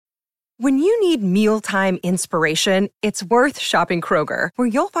When you need mealtime inspiration, it's worth shopping Kroger, where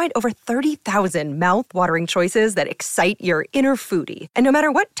you'll find over 30,000 mouth-watering choices that excite your inner foodie. And no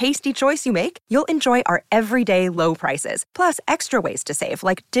matter what tasty choice you make, you'll enjoy our everyday low prices, plus extra ways to save,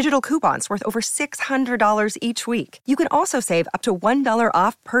 like digital coupons worth over $600 each week. You can also save up to $1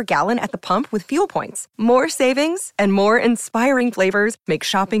 off per gallon at the pump with fuel points. More savings and more inspiring flavors make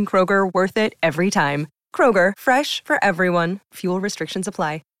shopping Kroger worth it every time. Kroger, fresh for everyone. Fuel restrictions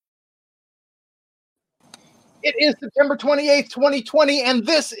apply. It is September 28th, 2020, and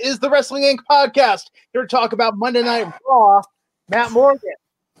this is the Wrestling Inc. podcast. Here to talk about Monday Night Raw. Matt Morgan,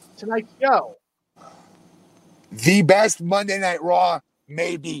 tonight's show. The best Monday Night Raw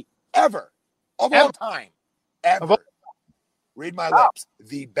maybe ever. Of all time. Ever. Read my lips.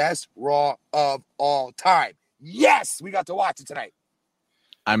 The best Raw of all time. Yes, we got to watch it tonight.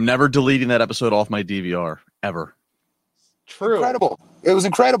 I'm never deleting that episode off my DVR, ever. True. Incredible. It was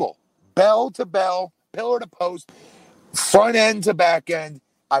incredible. Bell to bell. Pillar to post, front end to back end.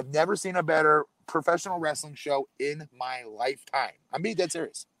 I've never seen a better professional wrestling show in my lifetime. I'm being dead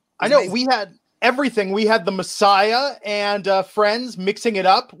serious. I know we had everything. We had the Messiah and friends mixing it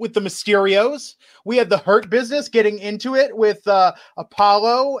up with the Mysterios. We had the Hurt Business getting into it with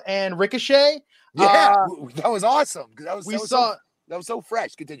Apollo and Ricochet. Yeah, that was awesome. That was so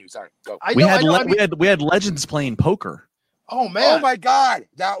fresh. Continue. Sorry. Go. We had legends playing poker. Oh, man. Oh, my God.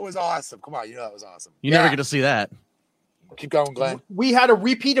 That was awesome. Come on. You know that was awesome. You never get to see that. Keep going, Glenn. We had a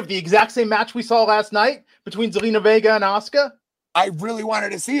repeat of the exact same match we saw last night between Zelina Vega and Asuka. I really wanted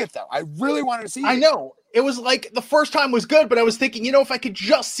to see it, though. I know. It was like the first time was good, but I was thinking, if I could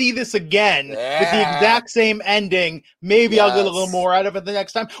just see this again with the exact same ending, maybe I'll get a little more out of it the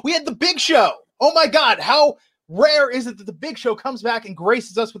next time. We had the Big Show. Oh, my God. How rare is it that the Big Show comes back and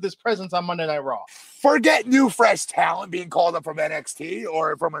graces us with his presence on Monday Night Raw? Forget new, fresh talent being called up from NXT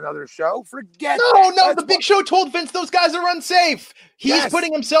or from another show. Forget No, the Big Show told Vince those guys are unsafe. He's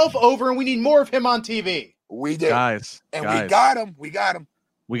putting himself over, and we need more of him on TV. We do. Guys. We got him. We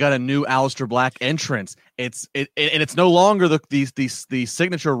got a new Aleister Black entrance. It's no longer the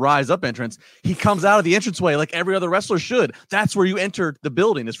signature Rise Up entrance. He comes out of the entranceway like every other wrestler should. That's where you enter the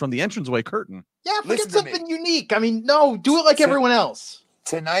building, is from the entranceway curtain. Yeah, forget something unique. I mean, no, do it like everyone else.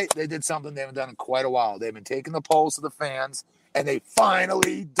 Tonight, they did something they haven't done in quite a while. They've been taking the pulse of the fans, and they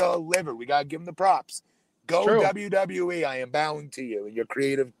finally delivered. We got to give them the props. Go WWE. I am bowing to you and your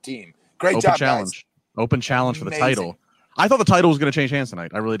creative team. Great job, challenge. Guys. Open challenge for the title. I thought the title was going to change hands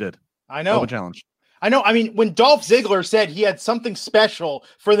tonight. I really did. I know. Open challenge. I know. I mean, when Dolph Ziggler said he had something special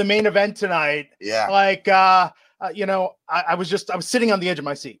for the main event tonight, I was sitting on the edge of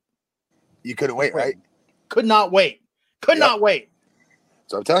my seat. You couldn't wait, right? Could not wait. Not wait.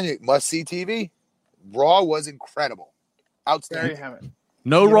 So I'm telling you, must-see TV. Raw was incredible. Outstanding. There you have it.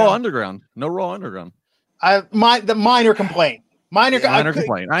 No Raw Underground. No Raw Underground. The minor complaint. Minor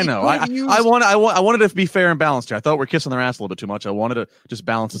complaint. I know. I wanted to be fair and balanced here. I thought we're kissing their ass a little bit too much. I wanted to just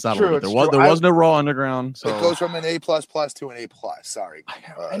balance this out a little bit. There was no Raw Underground. So it goes from an A++ to an A+. Sorry.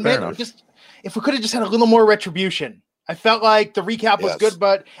 And man, if we could have just had a little more retribution. I felt like the recap was good,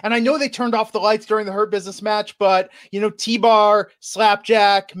 and I know they turned off the lights during the Hurt Business match, but T-Bar,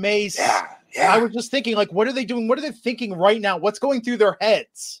 Slapjack, Mace. I was just thinking, like, what are they doing? What are they thinking right now? What's going through their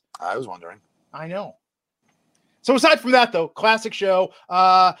heads? I was wondering. I know. So aside from that, though, classic show.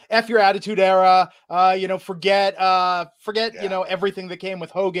 F your Attitude Era. Forget. Everything that came with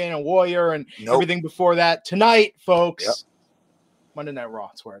Hogan and Warrior and everything before that. Tonight, folks. Monday Night Raw.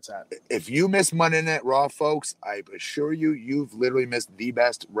 That's where it's at. If you miss Monday Night Raw, folks, I assure you, you've literally missed the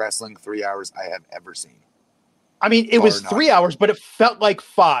best wrestling 3 hours I have ever seen. I mean, it was 3 hours, but it felt like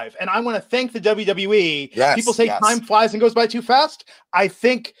 5. And I want to thank the WWE. People say time flies and goes by too fast. I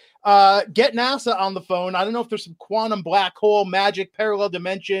think get NASA on the phone. I don't know if there's some quantum black hole magic, parallel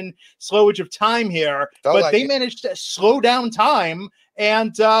dimension, slowage of time here, but they managed to slow down time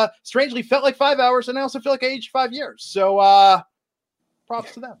and strangely felt like 5 hours. And I also feel like I aged 5 years. So,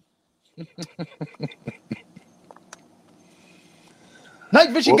 props to them. Night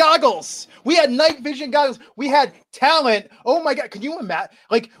vision goggles. We had night vision goggles. We had talent. Oh my God. Can you imagine?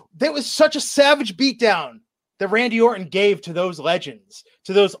 Like, there was such a savage beatdown that Randy Orton gave to those legends,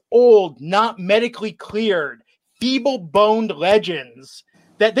 to those old, not medically cleared, feeble-boned legends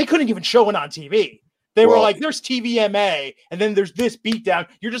that they couldn't even show it on TV. They were like, there's TVMA, and then there's this beatdown.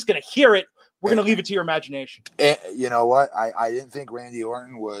 You're just going to hear it. We're going to leave it to your imagination. You know what? I didn't think Randy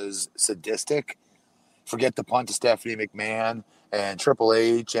Orton was sadistic. Forget the punt to Stephanie McMahon and Triple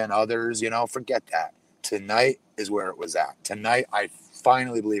H and others. Forget that. Tonight is where it was at. Tonight, I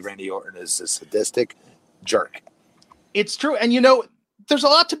finally believe Randy Orton is a sadistic jerk. It's true. And, there's a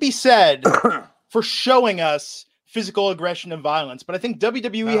lot to be said for showing us physical aggression and violence, but I think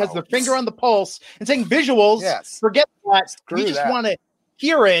WWE has their finger on the pulse and saying visuals. Yes. Forget that. We just want to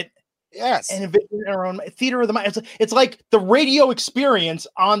hear it. Yes. And envision our own theater of the mind. It's like the radio experience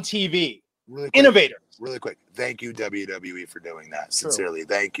on TV. Really quick, Innovators. Really quick. Thank you, WWE, for doing that. Sincerely.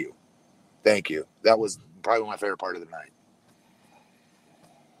 True. Thank you. Thank you. That was probably my favorite part of the night.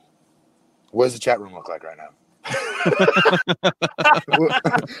 What does the chat room look like right now?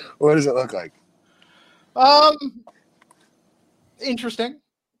 What does it look like? Interesting.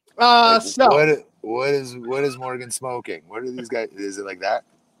 So what is Morgan smoking? What are these guys? Is it like that?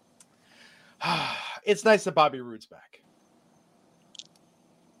 It's nice that Bobby Roode's back.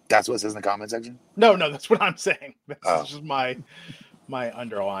 That's what it says in the comment section? No, that's what I'm saying. That's just my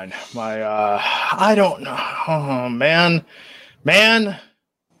underline. I don't know. Oh, man.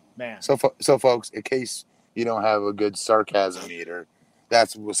 So folks, in case you don't have a good sarcasm meter,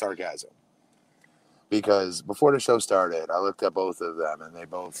 that's with sarcasm. Because before the show started, I looked at both of them, and they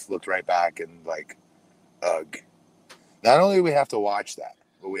both looked right back and like, ugh. Not only do we have to watch that,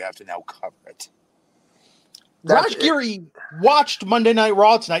 but we have to now cover it. Raj Giri watched Monday Night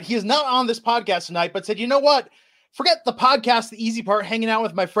Raw tonight. He is not on this podcast tonight, but said, you know what? Forget the podcast, the easy part, hanging out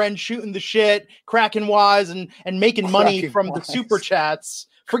with my friends, shooting the shit, cracking wise, and making money from the super chats.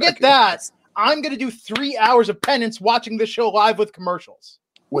 Forget that. I'm going to do 3 hours of penance watching this show live with commercials.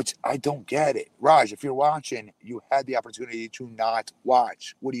 Which I don't get it. Raj, if you're watching, you had the opportunity to not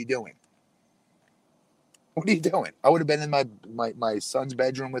watch. What are you doing? What are you doing? I would have been in my son's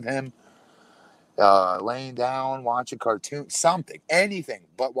bedroom with him, laying down, watching cartoons, something, anything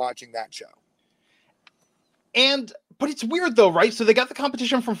but watching that show. But it's weird though, right? So they got the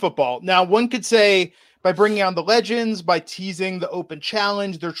competition from football. Now, one could say by bringing on the legends, by teasing the open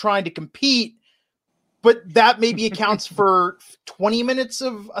challenge, they're trying to compete. But that maybe accounts for 20 minutes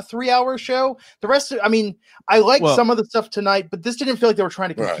of a 3-hour show. The rest of, I like some of the stuff tonight, but this didn't feel like they were trying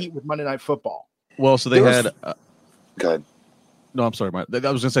to compete with Monday Night Football. Well, so they had. Good. No, I'm sorry. I was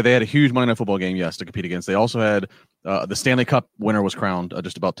going to say they had a huge Monday Night Football game, yes, to compete against. They also had the Stanley Cup winner was crowned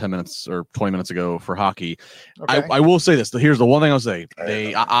just about 10 minutes or 20 minutes ago for hockey. Okay. I will say this. Here's the one thing I'll say.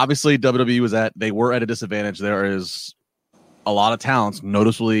 They obviously WWE they were at a disadvantage. There is a lot of talents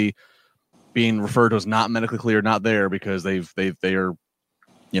noticeably being referred to as not medically cleared, not there because they are,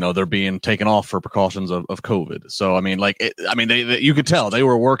 they're being taken off for precautions of COVID. So you could tell they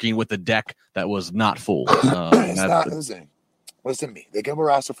were working with the deck that was not full. Listen to me. They give a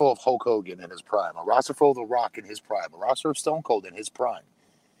roster full of Hulk Hogan in his prime, a roster full of The Rock in his prime, a roster of Stone Cold in his prime.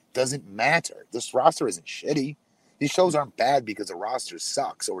 Doesn't matter. This roster isn't shitty. These shows aren't bad because the roster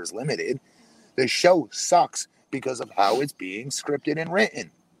sucks or is limited. The show sucks because of how it's being scripted and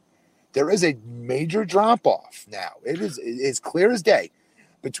written. There is a major drop-off now. It's clear as day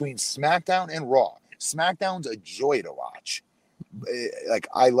between SmackDown and Raw. SmackDown's a joy to watch.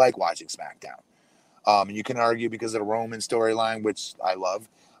 I like watching SmackDown. And you can argue because of the Roman storyline, which I love.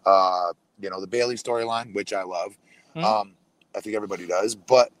 The Bayley storyline, which I love. I think everybody does.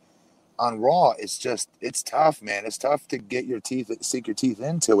 But on Raw, it's tough, man. It's tough to sink your teeth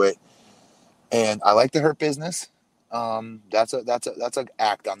into it. And I like the Hurt Business. That's an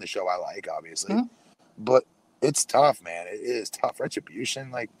act on the show I like, obviously. But it's tough, man. It is tough.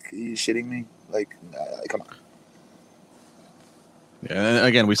 Retribution, are you shitting me? Come on. Yeah, and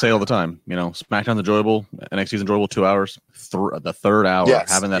again, we say all the time, SmackDown's enjoyable, NXT's enjoyable 2 hours. The third hour,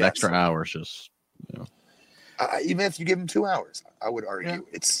 having that extra hour is just, even if you give them 2 hours, I would argue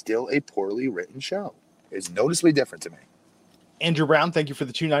it's still a poorly written show. It's noticeably different to me. Andrew Brown, thank you for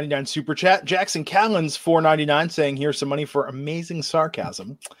the $2.99 super chat. Jackson Callens, $4.99, saying here's some money for amazing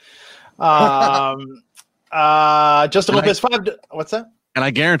sarcasm. Justin Lopez, what's that? And I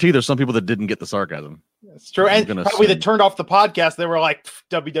guarantee there's some people that didn't get the sarcasm. That's true. And probably that turned off the podcast. They were like,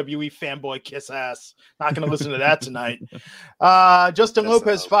 WWE fanboy kiss ass. Not going to listen to that tonight. Justin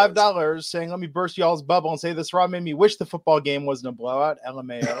Lopez, $5, saying, let me burst y'all's bubble and say this Raw made me wish the football game wasn't a blowout.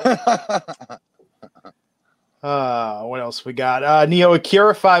 LMAO. What else we got? Neo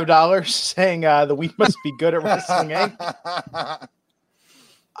Akira, $5, saying the week must be good at wrestling, Inc.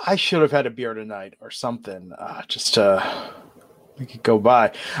 I should have had a beer tonight or something. Just to make it go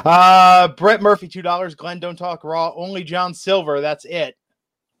by. Brett Murphy, $2. Glenn, don't talk Raw. Only John Silver. That's it.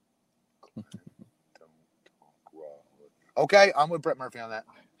 Okay, I'm with Brett Murphy on that.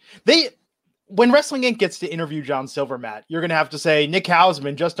 When Wrestling Inc. gets to interview John Silver, Matt, you're going to have to say, Nick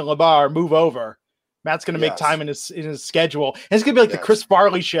Hausman, Justin LaBar, move over. Matt's going to make time in his schedule. And it's going to be like the Chris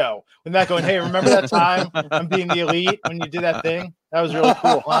Farley show. With Matt going, hey, remember that time I'm being the elite when you did that thing? That was really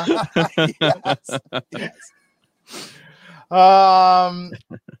cool, huh? Yes.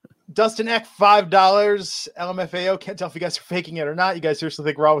 Dustin Eck, $5. LMFAO, can't tell if you guys are faking it or not. You guys seriously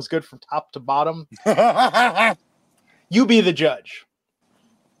think Raw was good from top to bottom? You be the judge.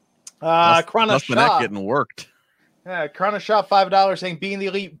 Krana Shah getting worked. Yeah, Krana Shah, $5, saying being the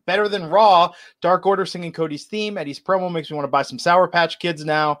elite better than Raw. Dark Order singing Cody's theme. Eddie's promo makes me want to buy some Sour Patch Kids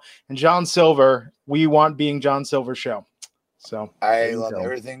now. And John Silver, we want being John Silver's show. So I love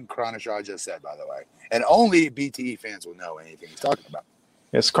everything Krana Shah just said, by the way. And only BTE fans will know anything he's talking about.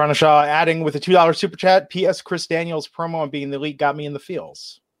 Yes, Krana Shah adding with a $2 super chat. P.S. Chris Daniels promo on being the elite got me in the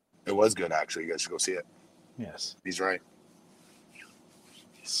feels. It was good, actually. You guys should go see it. Yes. He's right.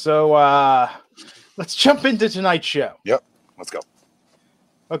 So let's jump into tonight's show. Yep. Let's go.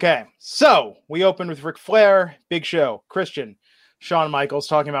 Okay. So we opened with Ric Flair, Big Show, Christian, Shawn Michaels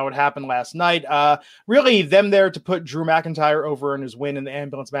talking about what happened last night. Really them there to put Drew McIntyre over in his win in the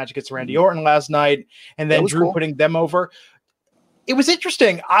ambulance match against Randy Orton last night. And then Drew putting them over. It was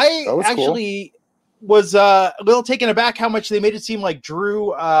interesting. I actually was a little taken aback how much they made it seem like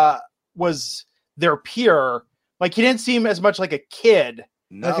Drew was their peer. Like he didn't seem as much like a kid.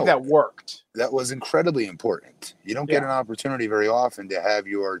 No, I think that worked. That was incredibly important. You don't get an opportunity very often to have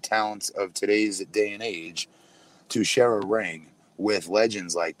your talents of today's day and age to share a ring with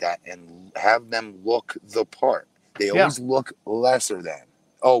legends like that and have them look the part. They always look lesser than,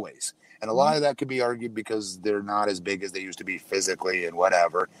 always. And a lot of that could be argued because they're not as big as they used to be physically and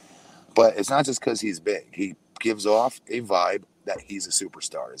whatever. But it's not just because he's big. He gives off a vibe that he's a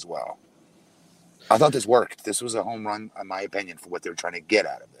superstar as well. I thought this worked. This was a home run, in my opinion, for what they were trying to get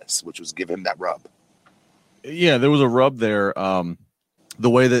out of this, which was give him that rub. Yeah, there was a rub there. The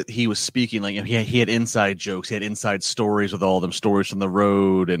way that he was speaking, like he had inside jokes, he had inside stories with all of them, stories from the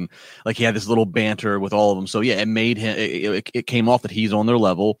road, and like he had this little banter with all of them. So yeah, it made him. It came off that he's on their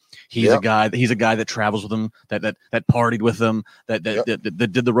level. He's a guy. He's a guy that travels with them, that partied with them, that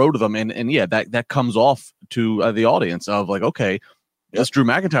did the road with them, and yeah, that comes off to the audience of like, okay, this Drew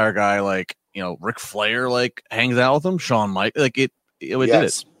McIntyre guy, like Ric Flair, like hangs out with him, Shawn Mike, like it did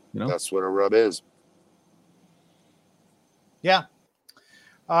it. That's what a rub is. Yeah.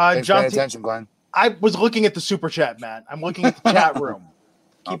 Thanks John, pay attention, Glenn. I was looking at the super chat, Matt. I'm looking at the chat room,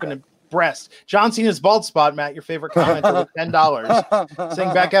 keeping it abreast. John Cena's bald spot, Matt. Your favorite commenter with $10,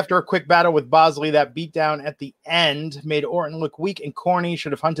 saying back after a quick battle with Bosley, that beatdown at the end made Orton look weak and corny.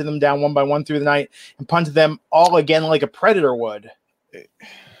 Should have hunted them down one by one through the night and punted them all again like a predator would. What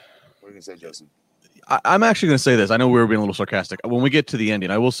are you gonna say, Jason? I'm actually going to say this. I know we were being a little sarcastic. When we get to the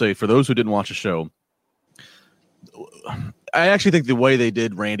ending, I will say for those who didn't watch the show, I actually think the way they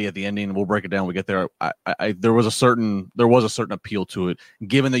did Randy at the ending, we'll break it down when we get there. There was a certain appeal to it,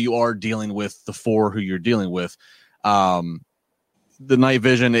 given that you are dealing with the four who you're dealing with. The Night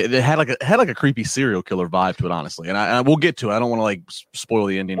Vision, it had like a creepy serial killer vibe to it, honestly. And I will get to it. I don't want to like spoil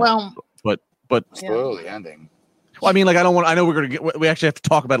the ending. Well, but spoil the ending. Well, I mean, like I know we're gonna we actually have to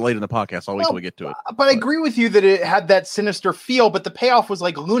talk about it later in the podcast. I'll wait till we get to it. But I agree with you that it had that sinister feel, but the payoff was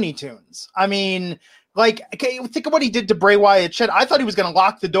like Looney Tunes. I mean. Like, okay, think of what he did to Bray Wyatt. I thought he was going to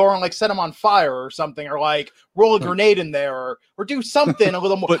lock the door and like set him on fire or something, or like roll a grenade in there, or do something a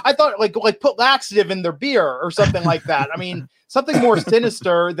little more. I thought like put laxative in their beer or something like that. I mean, something more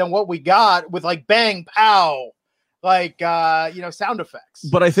sinister than what we got with like bang pow, like sound effects.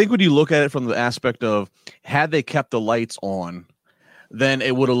 But I think when you look at it from the aspect of had they kept the lights on, then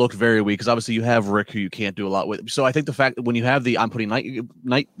it would have looked very weak because obviously you have Rick who you can't do a lot with. So I think the fact that when you have I'm putting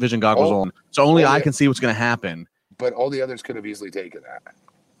night vision goggles on, so only I can see what's going to happen. But all the others could have easily taken that.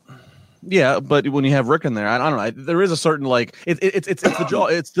 Yeah, but when you have Rick in there, I don't know. There is a certain like it's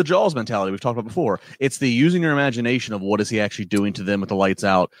the Jaws mentality we've talked about before. It's the using your imagination of what is he actually doing to them with the lights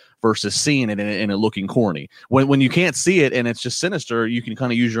out versus seeing it and it looking corny. When you can't see it and it's just sinister, you can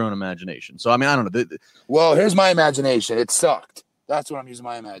kind of use your own imagination. So I mean, I don't know. Well, here's my imagination. It sucked. That's what I'm using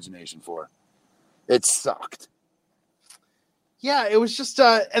my imagination for. It sucked. Yeah, it was just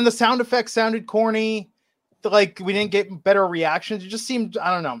and the sound effects sounded corny. Like we didn't get better reactions. It just seemed,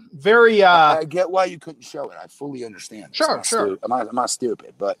 I don't know, very I get why you couldn't show it. I fully understand. Sure. I'm not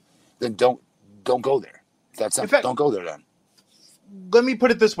stupid, but then don't go there. If that's something, don't go there then. Let me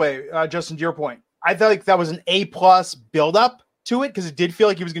put it this way, Justin, to your point. I felt like that was an A+ build up to it because it did feel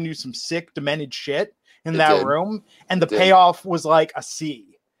like he was going to do some sick, demented shit in that room, and the payoff was like a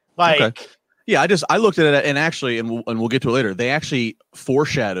C. Like, okay. Yeah, I looked at it and actually, and we'll get to it later. They actually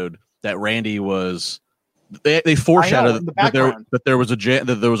foreshadowed that Randy was. They foreshadowed that there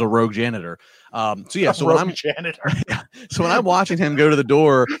was a rogue janitor. So yeah, so when I'm janitor, so when I'm watching him go to the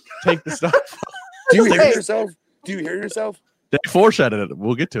door, take the stuff. Do you hear yourself? They foreshadowed it.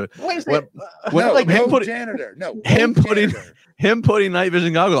 We'll get to it. Wait a second. No, like no putting- janitor. No, him no putting janitor. him putting night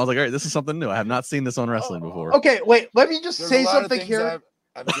vision goggles. I was like, all right, this is something new. I have not seen this on wrestling before. Okay, wait. Let me just There's say a lot of something things here.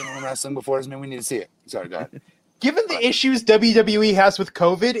 I've seen on wrestling before. Doesn't mean we need to see it. Sorry, go ahead. Given the issues WWE has with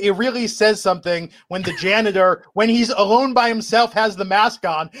COVID, it really says something when the janitor, when he's alone by himself, has the mask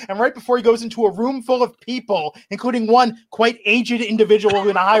on, and right before he goes into a room full of people, including one quite aged individual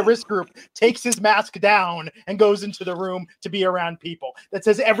in a high-risk group, takes his mask down and goes into the room to be around people. That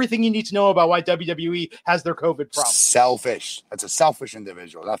says everything you need to know about why WWE has their COVID problem. Selfish. That's a selfish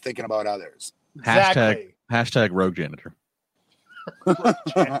individual, not thinking about others. Exactly. Hashtag rogue janitor.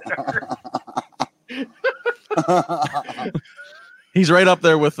 He's right up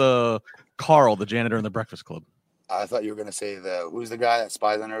there with Carl, the janitor in the Breakfast Club. I thought you were gonna say who's the guy that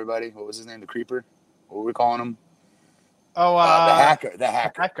spies on everybody? What was his name? The creeper? What were we calling him? Oh, The hacker. The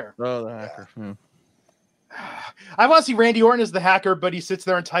hacker. hacker. Oh, the hacker. Yeah. I want to see Randy Orton as the hacker, but he sits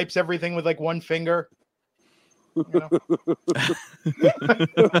there and types everything with like one finger. You know?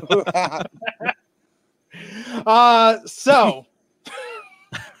 So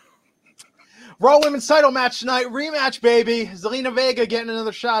Raw Women's title match tonight, rematch, baby. Zelina Vega getting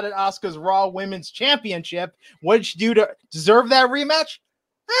another shot at Asuka's Raw Women's Championship. What did she do to deserve that rematch?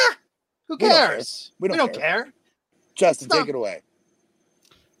 Who We don't care. cares? We don't care. Justin, Stop. take it away.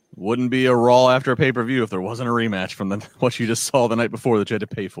 Wouldn't be a Raw after a pay-per-view if there wasn't a rematch from what you just saw the night before that you had to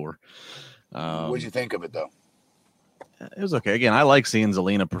pay for. What'd you think of it, though? It was okay. Again, I like seeing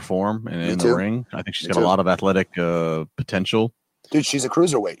Zelina perform in the too. ring. I think she's Me got too. a lot of athletic potential. Dude, she's a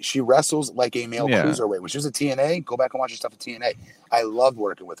cruiserweight. She wrestles like a male Yeah. cruiserweight. When she was at TNA, go back and watch her stuff at TNA. I loved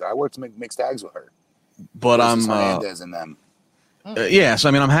working with her. I worked mixed tags with her. But Versus I'm Hernandez and them. yes,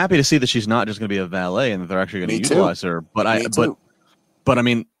 I mean I'm happy to see that she's not just going to be a valet and that they're actually going Me to too. utilize her. But Me too. but I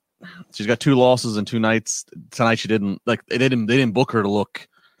mean, she's got 2 losses in 2 nights. Tonight she didn't they didn't book her to look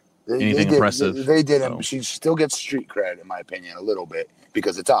anything did, impressive. They didn't. So. She still gets street cred, in my opinion, a little bit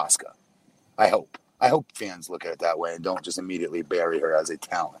because it's Asuka. I hope fans look at it that way and don't just immediately bury her as a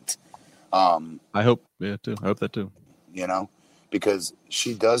talent. I hope, too. I hope that too. You know, because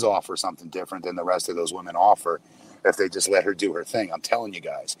she does offer something different than the rest of those women offer if they just let her do her thing. I'm telling you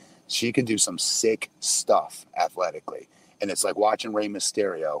guys, she can do some sick stuff athletically. And it's like watching Rey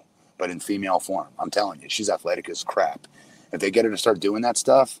Mysterio, but in female form. I'm telling you, she's athletic as crap. If they get her to start doing that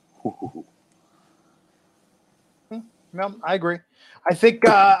stuff, No, I agree. I think,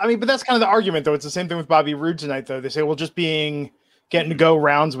 but that's kind of the argument, though. It's the same thing with Bobby Roode tonight, though. They say, well, just getting to go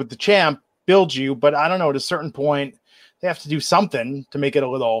rounds with the champ builds you. But I don't know, at a certain point, they have to do something to make it a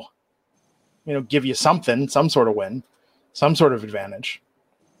little, give you something, some sort of win, some sort of advantage.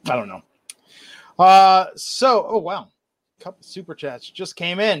 I don't know. Oh, wow. A couple super chats just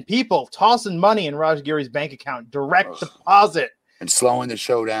came in. People tossing money in Raj Giri's bank account, direct deposit. and slowing the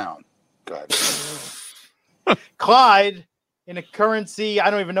show down. Go ahead. Clyde in a currency, I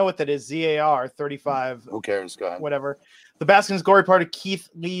don't even know what that is, ZAR 35, Who cares? Go ahead. whatever. The Baskins Glory part of Keith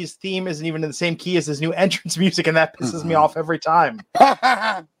Lee's theme isn't even in the same key as his new entrance music, and that pisses me off every time.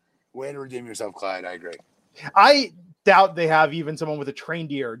 Way to redeem yourself, Clyde. I agree. I doubt they have even someone with a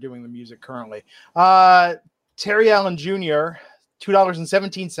trained ear doing the music currently. Terry Allen Jr.,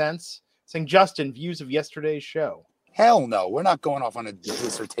 $2.17, saying, Justin, views of yesterday's show. Hell no. We're not going off on a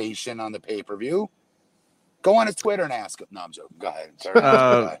dissertation on the pay-per-view. Go on his Twitter and ask him. No, I'm joking. Go ahead.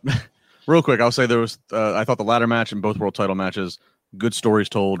 Terry. Real quick, I'll say there was. I thought the ladder match and both world title matches, good stories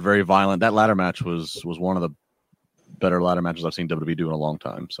told, very violent. That ladder match was one of the better ladder matches I've seen WWE do in a long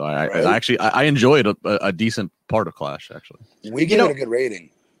time. So I enjoyed a decent part of Clash. Actually, We give it a good rating.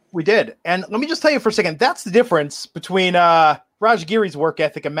 We did. And let me just tell you for a second, that's the difference between Raj Giri's work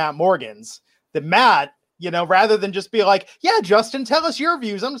ethic and Matt Morgan's. That Matt, rather than just be like, yeah, Justin, tell us your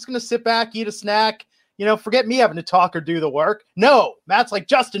views. I'm just going to sit back, eat a snack, forget me having to talk or do the work. No, Matt's like,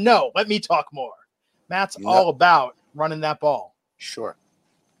 Justin, no, let me talk more. Matt's all about running that ball. Sure.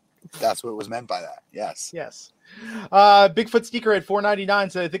 That's what was meant by that. Yes. Yes. Bigfoot Sneakerhead 499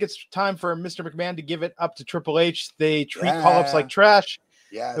 said, I think it's time for Mr. McMahon to give it up to Triple H. They treat call-ups like trash.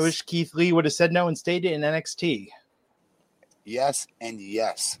 Yes. I wish Keith Lee would have said no and stayed in NXT. Yes and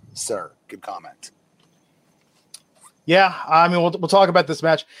yes, sir. Good comment. Yeah, I mean, we'll talk about this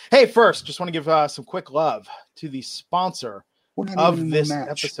match. Hey, first, just want to give some quick love to the sponsor We're not of even in this the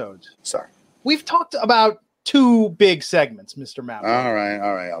match. episode. Sorry. We've talked about 2 big segments, Mr. Matt. All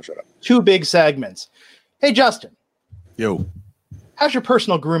right. I'll shut up. 2 big segments. Hey, Justin, yo, how's your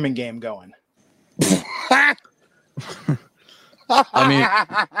personal grooming game going? I mean,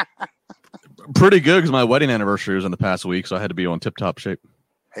 pretty good because my wedding anniversary was in the past week, so I had to be on tip-top shape.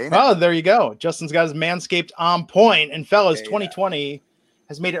 Hey, now. Oh, there you go. Justin's got his Manscaped on point. And fellas, Hey, 2020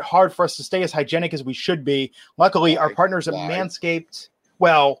 has made it hard for us to stay as hygienic as we should be. Luckily, our partners at Why? Manscaped,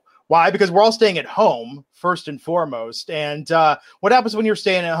 well, why? Because we're all staying at home first and foremost. And what happens when you're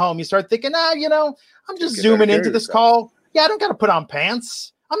staying at home? You start thinking, I'm just zooming into this call. Yeah, I don't got to put on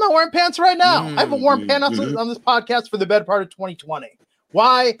pants. I'm not wearing pants right now. I haven't worn pants on this podcast for the better part of 2020.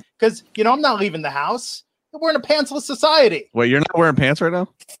 Why? Because, I'm not leaving the house. We're in a pantsless society. Wait, you're not wearing pants right now?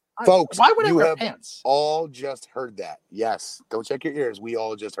 Folks, why would I you wear have pants? all just heard that. Yes. Don't check your ears. We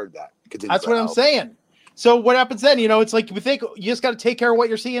all just heard that. Continue. That's what I'm saying. So what happens then? It's like we think you just got to take care of what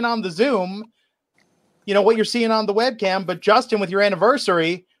you're seeing on the Zoom, what you're seeing on the webcam. But Justin, with your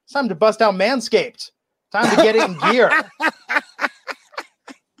anniversary, it's time to bust out Manscaped. Time to get it in gear.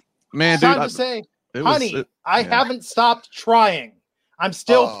 Man, it's dude, time to say, honey, I haven't stopped trying. I'm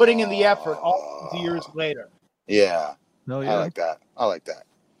still putting in the effort all these years later. Yeah. No, yeah. I like that.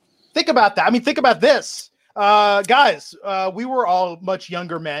 Think about that. I mean, think about this. Guys, we were all much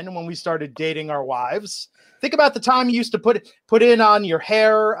younger men when we started dating our wives. Think about the time you used to put in on your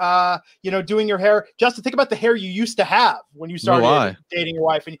hair, doing your hair. Justin, think about the hair you used to have when you started dating your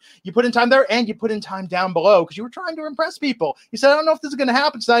wife. And you put in time there and you put in time down below because you were trying to impress people. You said, I don't know if this is going to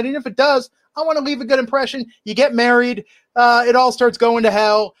happen tonight. And if it does, I want to leave a good impression. You get married. It all starts going to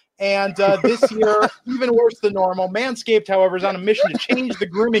hell. And this year, even worse than normal, Manscaped, however, is on a mission to change the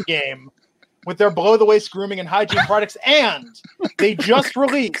grooming game with their below-the-waist grooming and hygiene products. And they just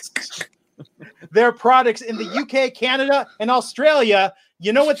released their products in the UK, Canada, and Australia.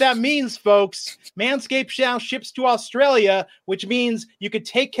 You know what that means, folks. Manscaped now ships to Australia, which means you could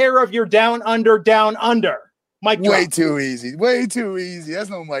take care of your down under. Mic drop. Way too easy. That's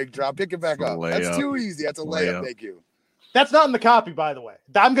no mic drop. Pick it back up. That's too easy. That's a layup. Thank you. That's not in the copy, by the way.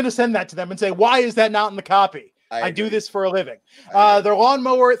 I'm going to send that to them and say, why is that not in the copy? I do this for a living. Their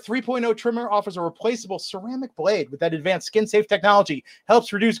lawnmower 3.0 trimmer offers a replaceable ceramic blade with that advanced skin-safe technology.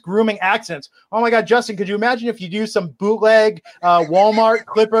 Helps reduce grooming accidents. Oh, my God, Justin, could you imagine if you use some bootleg Walmart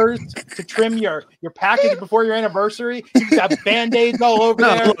clippers to trim your package before your anniversary? You've got Band-Aids all over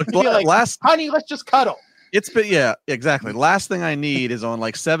there. Look, honey, let's just cuddle. It's been, yeah, exactly. Last thing I need is on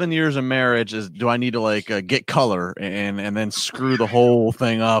like 7 years of marriage is do I need to get color and then screw the whole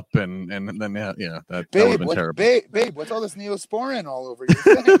thing up and then that would have been terrible. Babe, what's all this Neosporin all over your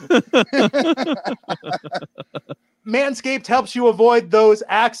thing? Manscaped helps you avoid those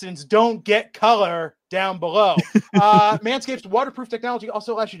accidents. Don't get color down below. Manscaped's waterproof technology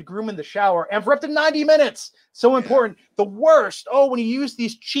also allows you to groom in the shower and for up to 90 minutes. So important. The worst, when you use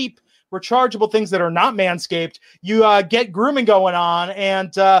these cheap rechargeable things that are not Manscaped, you get grooming going on,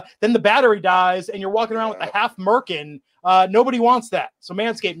 and then the battery dies, and you're walking around with a half merkin. Nobody wants that. So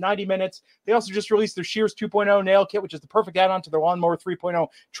Manscaped, 90 minutes. They also just released their Shears 2.0 nail kit, which is the perfect add-on to their Lawnmower 3.0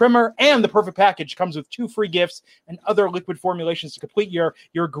 trimmer, and the perfect package comes with 2 free gifts and other liquid formulations to complete your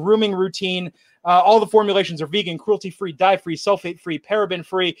grooming routine. All the formulations are vegan, cruelty-free, dye-free, sulfate-free,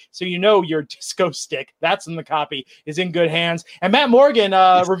 paraben-free, so your disco stick, that's in the copy, is in good hands. And Matt Morgan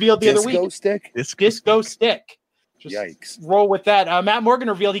revealed the other week. Disco stick. Just Yikes. Roll with that. Matt Morgan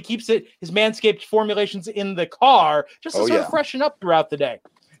revealed he keeps his Manscaped formulations in the car just to sort of freshen up throughout the day.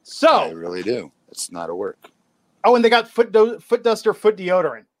 So I really do. It's not a work. Oh, and they got foot duster foot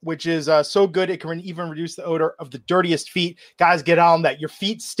deodorant, which is so good it can even reduce the odor of the dirtiest feet. Guys, get on that. Your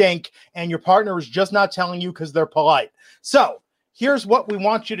feet stink, and your partner is just not telling you because they're polite. So here's what we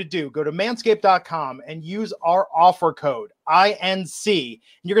want you to do. Go to manscaped.com and use our offer code, INC. And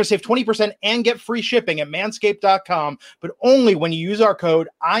you're going to save 20% and get free shipping at manscaped.com, but only when you use our code,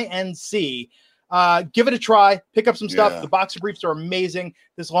 INC. Give it a try. Pick up some stuff. The boxer briefs are amazing.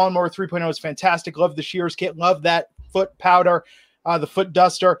 This Lawnmower 3.0 is fantastic. Love the Shears kit. Love that foot powder, the foot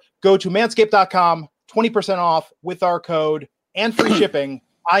duster. Go to manscaped.com, 20% off with our code and free shipping,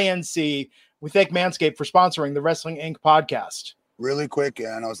 INC. We thank Manscaped for sponsoring the Wrestling Inc. podcast. Really quick,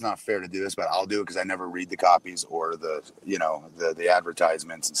 and I know it's not fair to do this, but I'll do it because I never read the copies or the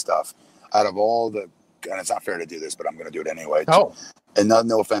advertisements and stuff. Out of all the, and it's not fair to do this, but I'm going to do it anyway. And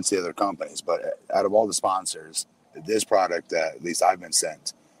no offense to the other companies, but out of all the sponsors, this product that at least I've been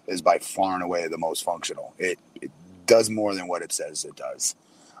sent is by far and away the most functional. It does more than what it says it does.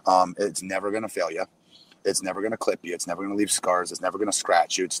 It's never going to fail you. It's never going to clip you. It's never going to leave scars. It's never going to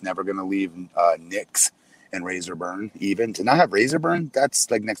scratch you. It's never going to leave nicks and razor burn. Even to not have razor burn, that's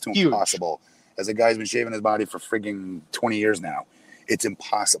like next to impossible. As a guy's been shaving his body for frigging 20 years now, it's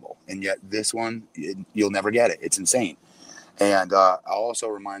impossible. And yet this one, you'll never get it. It's insane. And I'll also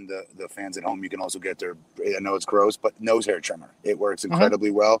remind the fans at home, you can also get their, I know it's gross, but nose hair trimmer. It works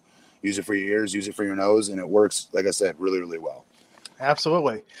incredibly well. Use it for your ears, use it for your nose, and it works, like I said, really, really well.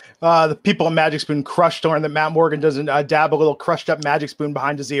 Absolutely. The people at Magic Spoon crushed to learn that Matt Morgan doesn't dab a little crushed up Magic Spoon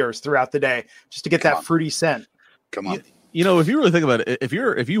behind his ears throughout the day just to get that fruity scent. Come on. You know, if you really think about it, if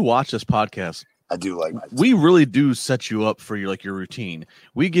you watch this podcast, I do like we really do set you up for your routine.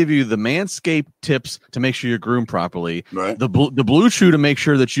 We give you the Manscaped tips to make sure you're groomed properly, right? The Blue Chew to make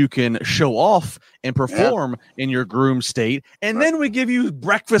sure that you can show off and perform in your groomed state, and then we give you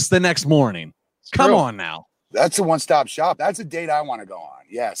breakfast the next morning. Come on now. That's a one-stop shop. That's a date I want to go on.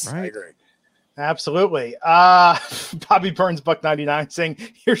 Yes, right. I agree. Absolutely. Bobby Burns, $1.99, saying,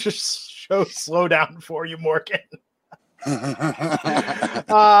 here's your show slowdown for you, Morgan.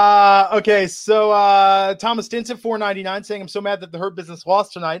 Okay, so Thomas Stinson, $4.99, saying, I'm so mad that the Hurt Business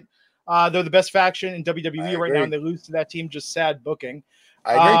lost tonight. They're the best faction in WWE right now, and they lose to that team. Just sad booking.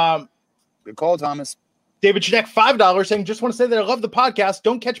 I agree. Good call, Thomas. David Chinek, $5, saying, just want to say that I love the podcast.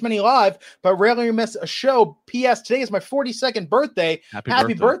 Don't catch many live, but rarely miss a show. P.S. Today is my 42nd birthday.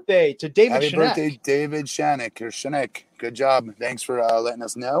 Happy birthday to David Chinek. Happy birthday, David Chinek. Good job. Thanks for letting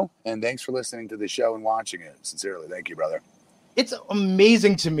us know, and thanks for listening to the show and watching it. Sincerely, thank you, brother. It's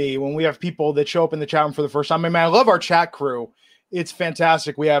amazing to me when we have people that show up in the chat room for the first time. I mean, I love our chat crew. It's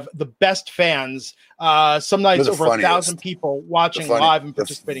fantastic. We have the best fans. Some nights over 1,000 people watching live and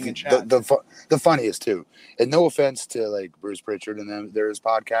participating in chat. The funniest too. And no offense to like Bruce Pritchard and them, there's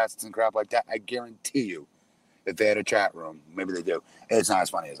podcasts and crap like that. I guarantee you, if they had a chat room, maybe they do. It's not as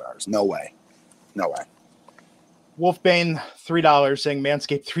funny as ours. No way. Wolfbane, $3, saying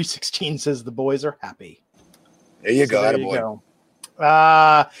Manscaped 316 says the boys are happy. There you go. There you go.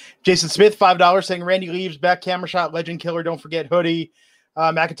 Jason Smith, $5, saying Randy leaves, back camera shot, legend killer. Don't forget Hoodie.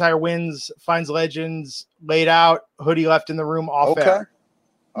 McIntyre wins, finds legends laid out. Hoodie left in the room off air.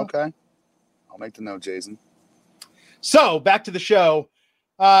 Okay. I'll make the note, Jason. So back to the show.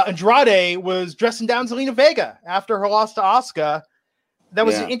 Andrade was dressing down Zelina Vega after her loss to Asuka. That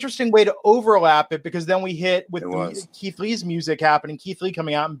was an interesting way to overlap it because then we hit with Keith Lee's music happening. Keith Lee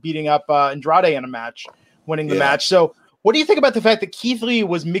coming out and beating up Andrade in a match, winning the match. So what do you think about the fact that Keith Lee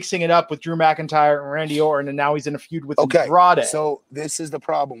was mixing it up with Drew McIntyre and Randy Orton, and now he's in a feud with Andrade? So this is the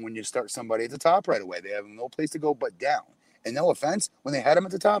problem when you start somebody at the top right away. They have no place to go but down. And no offense, when they had him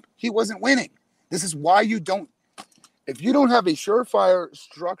at the top, he wasn't winning. This is why you don't – if you don't have a surefire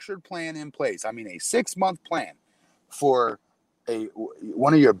structured plan in place, I mean a 6-month plan for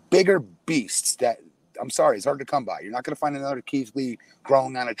one of your bigger beasts that – I'm sorry, it's hard to come by. You're not going to find another Keith Lee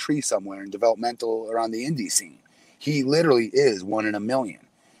growing on a tree somewhere in developmental around the indie scene. He literally is 1 in a million.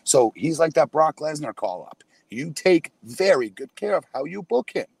 So he's like that Brock Lesnar call-up. You take very good care of how you book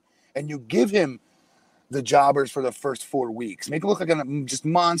him. And you give him the jobbers for the first 4 weeks. Make him look like a just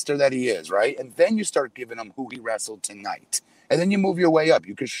monster that he is, right? And then you start giving him who he wrestled tonight. And then you move your way up.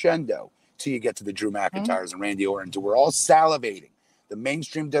 You crescendo till you get to the Drew McIntyres and Randy Orton. We're all salivating. The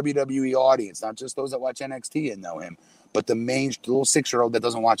mainstream WWE audience, not just those that watch NXT and know him, but the little 6-year-old that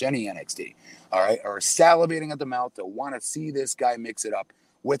doesn't watch any NXT, all right, are salivating at the mouth to want to see this guy mix it up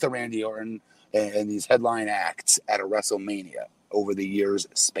with a Randy Orton and these headline acts at a WrestleMania over the year's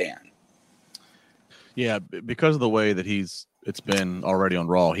span. Yeah, because of the way that it's been already on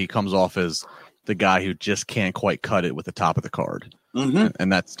Raw, he comes off as the guy who just can't quite cut it with the top of the card,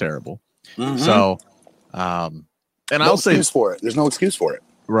 and that's terrible. So, and I'll say there's no excuse for it.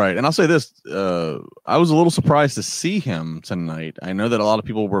 Right. And I'll say this, I was a little surprised to see him tonight. I know that a lot of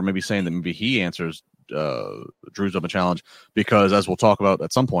people were maybe saying that maybe he answers Drew's Open Challenge because, as we'll talk about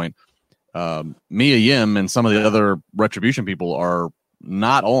at some point, Mia Yim and some of the other Retribution people are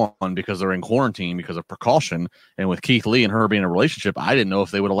not on because they're in quarantine because of precaution. And with Keith Lee and her being in a relationship, I didn't know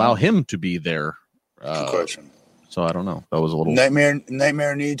if they would allow him to be there. Good question. So I don't know. That was a little Nightmare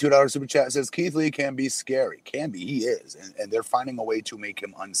Need $2 super chat says Keith Lee can be scary. Can be, he is, and they're finding a way to make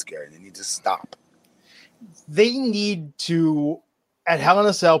him unscary. They need to stop. They need to at Hell in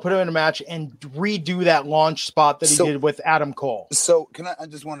a Cell put him in a match and redo that launch spot that he did with Adam Cole. So I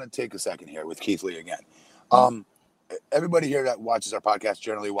just want to take a second here with Keith Lee again. Everybody here that watches our podcast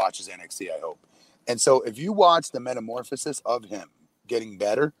generally watches NXT, I hope. And so if you watch the metamorphosis of him getting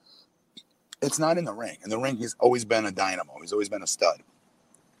better, it's not in the ring. In the ring, he's always been a dynamo. He's always been a stud,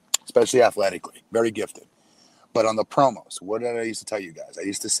 especially athletically, very gifted. But on the promos, what did I used to tell you guys? I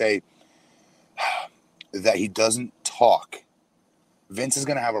used to say that he doesn't talk. Vince is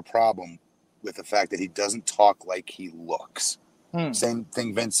going to have a problem with the fact that he doesn't talk like he looks. Same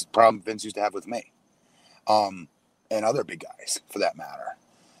thing Vince used to have with me, and other big guys for that matter.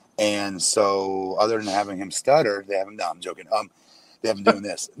 And so other than having him stutter, they have him, no, I'm joking. They have him doing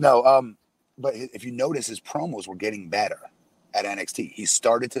this. No, but if you notice, his promos were getting better at NXT. He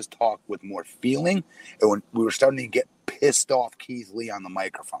started to talk with more feeling, and when we were starting to get pissed off Keith Lee on the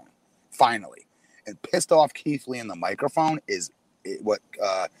microphone, finally. And pissed off Keith Lee on the microphone is what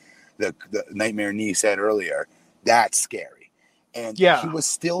the Nightmare Knee said earlier. That's scary. And he was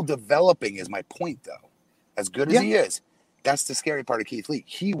still developing, is my point, though. As good as he is, that's the scary part of Keith Lee.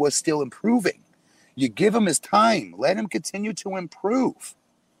 He was still improving. You give him his time. Let him continue to improve.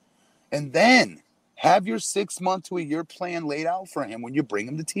 And then have your 6 month to a year plan laid out for him when you bring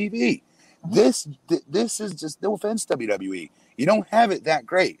him to TV. This is just, no offense, WWE. You don't have it that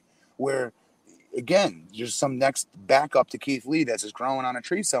great where, again, you're some next backup to Keith Lee that's just growing on a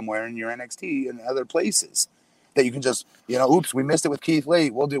tree somewhere in your NXT and other places that you can just, oops, we missed it with Keith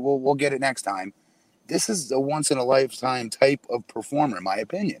Lee. We'll get it next time. This is a once in a lifetime type of performer, in my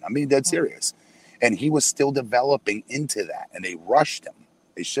opinion. I mean, dead serious. And he was still developing into that, and they rushed him.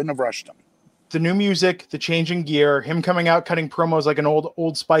 They shouldn't have rushed him. The new music, the changing gear, him coming out cutting promos like an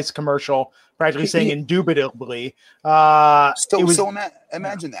Old Spice commercial, practically saying indubitably. Imagine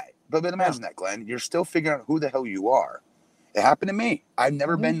that. But imagine that, Glenn. You're still figuring out who the hell you are. It happened to me. I've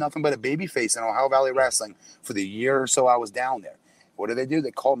never been nothing but a babyface in Ohio Valley Wrestling for the year or so I was down there. What did they do?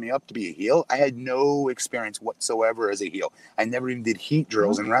 They called me up to be a heel. I had no experience whatsoever as a heel. I never even did heat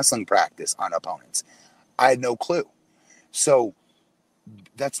drills in wrestling practice on opponents. I had no clue. So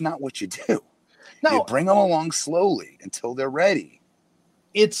that's not what you do. No. You bring them along slowly until they're ready.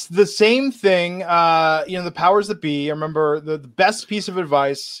 It's the same thing. The powers that be. I remember the best piece of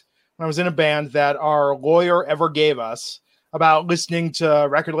advice when I was in a band that our lawyer ever gave us about listening to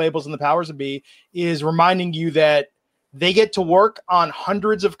record labels and the powers that be is reminding you that they get to work on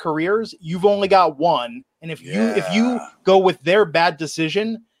hundreds of careers. You've only got one. And if you go with their bad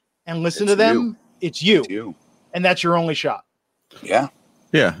decision and listen to them, it's you. And that's your only shot. Yeah.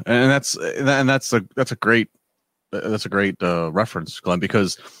 Yeah. And that's a great reference, Glenn,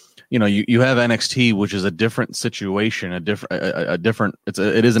 because you have NXT, which is a different situation,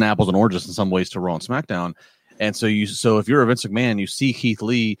 it is an apples and oranges in some ways to Raw and SmackDown. And so if you're a Vince McMahon, you see Keith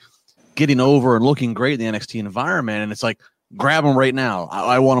Lee getting over and looking great in the NXT environment, and it's like, grab him right now.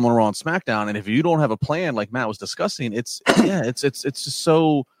 I want him on Raw and SmackDown. And if you don't have a plan, like Matt was discussing, it's just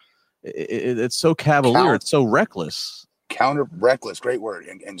so it's so cavalier, it's so reckless. Reckless, great word,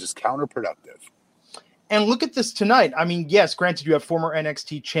 and just counterproductive. And look at this tonight. I mean, yes, granted, you have former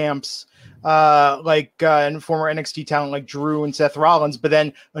NXT champs and former NXT talent like Drew and Seth Rollins, but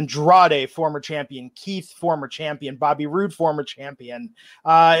then Andrade, former champion, Keith, former champion, Bobby Roode, former champion.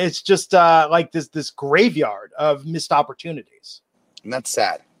 It's just like this graveyard of missed opportunities. And that's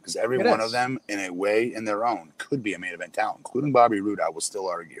sad because every one of them, in a way, in their own, could be a main event talent, including Bobby Roode. I will still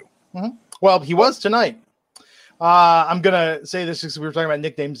argue. Mm-hmm. Well, he was tonight. I'm going to say this because we were talking about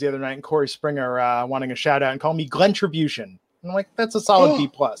nicknames the other night, and Corey Springer wanting a shout out and calling me Glentribution. And I'm like, that's a solid B+.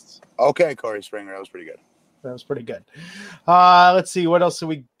 Okay, Corey Springer. That was pretty good. Let's see. What else do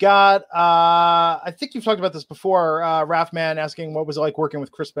we got? I think you've talked about this before. Raffman asking, what was it like working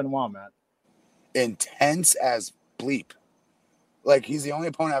with Chris Benoit, Matt? Intense as bleep. Like, he's the only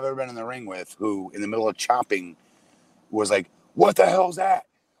opponent I've ever been in the ring with who, in the middle of chopping, was like, what the hell's that?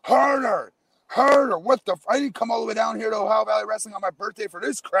 Harder. What the? I didn't come all the way down here to Ohio Valley Wrestling on my birthday for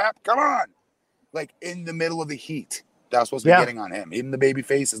this crap. Come on. Like, in the middle of the heat. That was supposed to be getting on him. Even the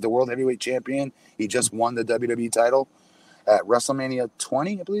babyface is the world heavyweight champion. He just won the WWE title at WrestleMania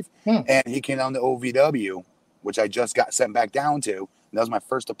 20, I believe. And he came down to OVW, which I just got sent back down to. And that was my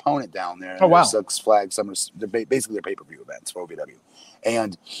first opponent down there. Oh, wow. Six Flags Summer, basically their pay-per-view events for OVW.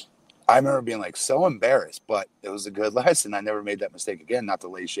 And I remember being like so embarrassed, but it was a good lesson. I never made that mistake again, not to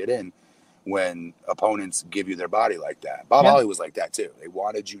lay shit in when opponents give you their body like that. Bob Holly was like that too. They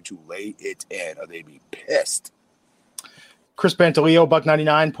wanted you to lay it in or they'd be pissed. Chris Pantaleo,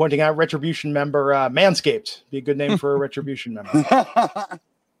 Buck99, pointing out Retribution member Manscaped. Be a good name for a Retribution member.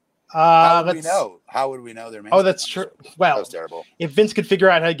 How would we know they're Manscaped? Oh, that's true. Well, that was terrible. If Vince could figure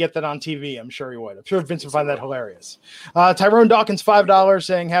out how to get that on TV, I'm sure he would. I'm sure Vince would find that hilarious. Tyrone Dawkins, $5,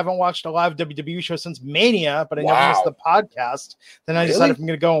 saying, haven't watched a live WWE show since Mania, but I never missed the podcast. Then I decided if I'm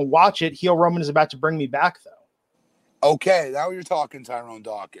going to go and watch it. Heel Roman is about to bring me back, though. Okay, now you're talking Tyrone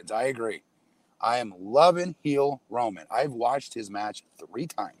Dawkins. I agree. I am loving heel Roman. I've watched his match 3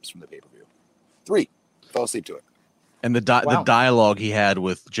 times from the pay-per-view. 3. Fell asleep to it. And the dialogue he had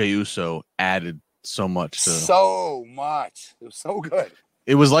with Jey Uso added so much. So much. It was so good.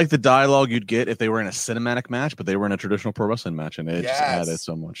 It was like the dialogue you'd get if they were in a cinematic match, but they were in a traditional pro wrestling match, and it just added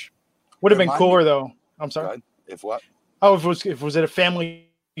so much. Would have been cooler, though. I'm sorry. If what? Oh, if it was at a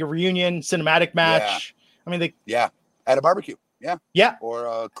family reunion, cinematic match. I mean, at a barbecue. Yeah.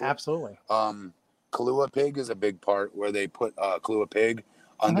 Or absolutely. Kahlua pig is a big part where they put Kahlua pig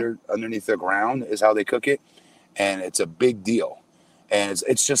underneath the ground is how they cook it. and it's a big deal. And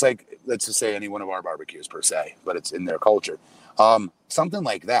it's just like, let's just say any one of our barbecues per se, but it's in their culture. Something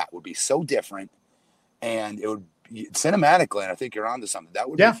like that would be so different, and it would cinematically, and I think you're onto something. That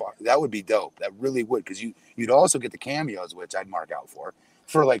would be fun. That would be dope. That really would, because you'd also get the cameos, which I'd mark out for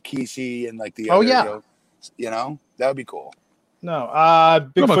like Kishi and like the other, you know, that would be cool. No,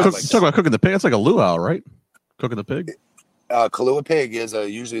 Bigfoot. Talk about cooking the pig. It's like a luau, right? Cooking the pig. Kahlua pig is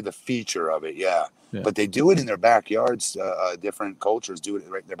usually the feature of it, yeah. But they do it in their backyards. Different cultures do it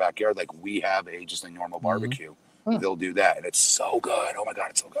right in their backyard. Like we have just a normal barbecue. They'll do that, and it's so good. Oh my god,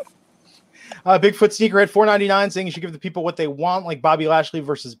 it's so good. Bigfoot Sneakerhead $4.99 saying you should give the people what they want, like Bobby Lashley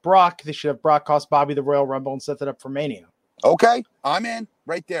versus Brock. They should have Brock cost Bobby the Royal Rumble and set that up for Mania. Okay, I'm in.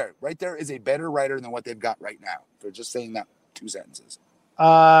 Right there is a better writer than what they've got right now. They're just saying that 2 sentences.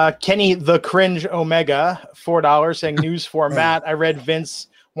 Kenny the Cringe Omega $4 saying news for Matt. I read Vince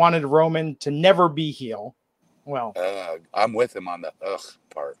wanted Roman to never be heel. Well, I'm with him on the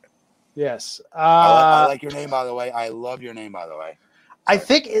part. Yes. I like your name, by the way. I love your name, by the way. I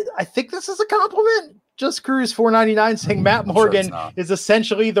think this is a compliment. Just Cruz $4.99 saying Matt Morgan is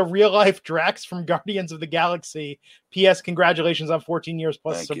essentially the real life Drax from Guardians of the Galaxy. P.S. Congratulations on 14 years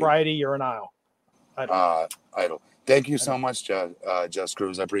plus sobriety. You're an idol. Thank you so much, Just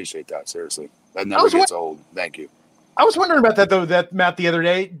Cruz. I appreciate that. Seriously, that never gets old. Thank you. I was wondering about that though. That Matt the other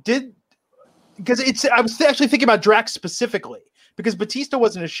day I was actually thinking about Drax specifically. Because Batista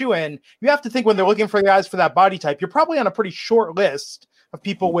wasn't a shoe-in, you have to think when they're looking for guys for that body type, you're probably on a pretty short list of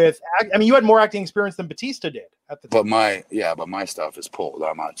people with. I mean, you had more acting experience than Batista did at the time. But my stuff is pulled.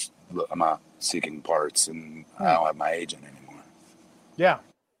 I'm not seeking parts, and I don't have my agent anymore. Yeah.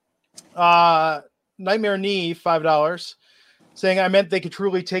 Nightmare Knee $5 saying I meant they could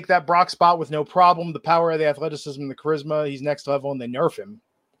truly take that Brock spot with no problem. The power, the athleticism, the charisma. He's next level, and they nerf him.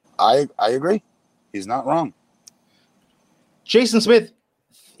 I agree. He's not wrong. Jason Smith,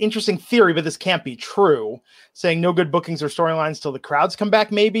 interesting theory, but this can't be true. Saying no good bookings or storylines till the crowds come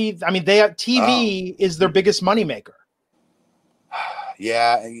back. Maybe. I mean, TV is their biggest moneymaker.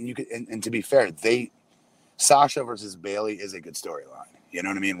 Yeah, and you could, and to be fair, Sasha versus Bailey is a good storyline. You know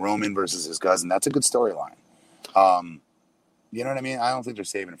what I mean? Roman versus his cousin, that's a good storyline. You know what I mean? I don't think they're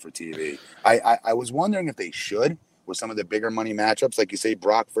saving it for TV. I was wondering if they should with some of the bigger money matchups, like you say,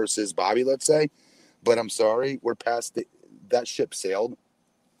 Brock versus Bobby, let's say. But I'm sorry, we're past that ship sailed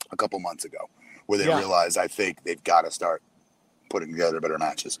a couple months ago, where they realized I think they've got to start putting together better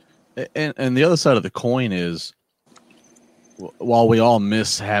matches. And the other side of the coin is, while we all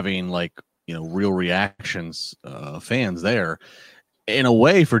miss having real reactions, fans there, in a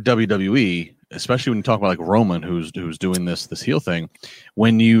way for WWE, especially when you talk about like Roman, who's doing this heel thing,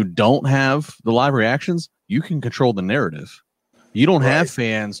 when you don't have the live reactions, you can control the narrative. You don't have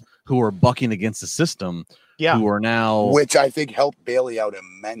fans who are bucking against the system. Who are now, which I think helped Bailey out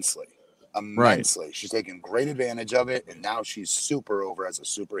immensely. She's taken great advantage of it, and now she's super over as a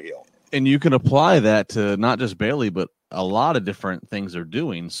super heel. And you can apply that to not just Bailey, but a lot of different things they're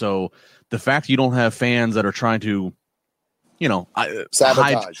doing. So the fact you don't have fans that are trying to,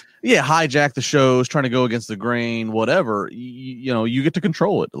 sabotage, hijack the shows, trying to go against the grain, whatever, you get to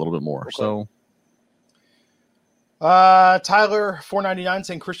control it a little bit more. Okay. So. Tyler $4.99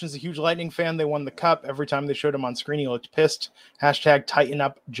 saying Christian's a huge Lightning fan. They won the cup. Every time they showed him on screen, he looked pissed. # tighten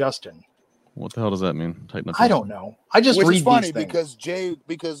up Justin. What the hell does that mean? Tighten up. I don't know. I just read these things.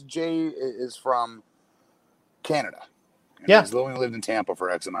 because Jay is from Canada. He's only lived in Tampa for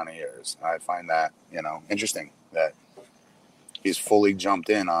X amount of years. I find that, interesting that he's fully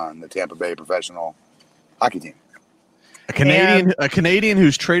jumped in on the Tampa Bay professional hockey team. A Canadian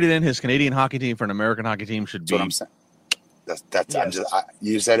who's traded in his Canadian hockey team for an American hockey team should be. That's what I'm saying. Yes.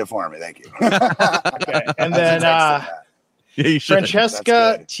 You said it for me. Thank you. Okay. And then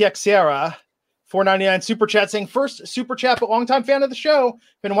Francesca Teixeira, $4.99 super chat saying first super chat, but longtime fan of the show.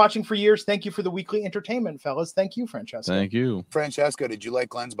 Been watching for years. Thank you for the weekly entertainment, fellas. Thank you, Francesca. Thank you, Francesca. Did you like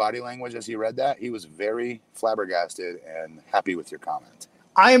Glenn's body language as he read that? He was very flabbergasted and happy with your comment.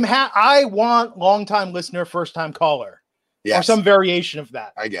 I want longtime listener, first time caller. Yes. Or some variation of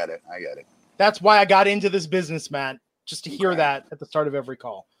that. I get it. That's why I got into this business, Matt, just to hear that at the start of every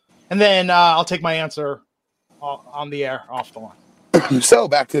call. And then I'll take my answer on the air, off the line. So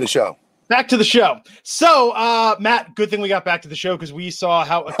back to the show. So, Matt, good thing we got back to the show because we saw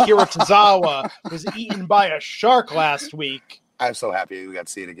how Akira Tozawa was eaten by a shark last week. I'm so happy we got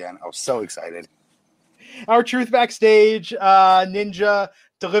to see it again. I was so excited. Our truth backstage, Ninja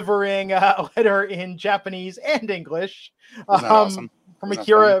delivering a letter in Japanese and English. Awesome? From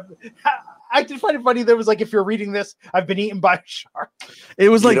Akira. I did find it funny that it was like, if you're reading this, I've been eaten by a shark. It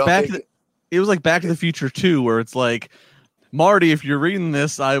was like it was like Back to the Future 2, where it's like, Marty, if you're reading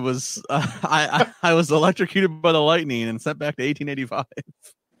this, I was I was electrocuted by the lightning and sent back to 1885.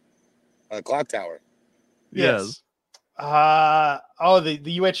 Clock Tower. Yes. The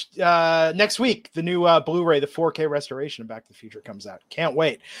UH next week, the new Blu-ray, the 4K restoration of Back to the Future comes out. Can't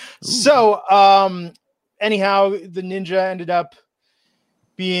wait. Ooh. So anyhow, the ninja ended up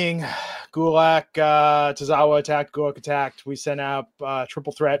being Gulak, Tozawa attacked, Gulak attacked. We sent out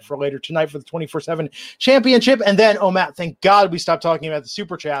triple threat for later tonight for the 24/7 championship. And then, Matt, thank God we stopped talking about the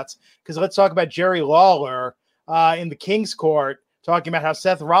super chats, because let's talk about Jerry Lawler in the King's Court, talking about how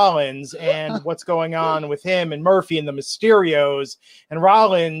Seth Rollins and what's going on with him and Murphy and the Mysterios, and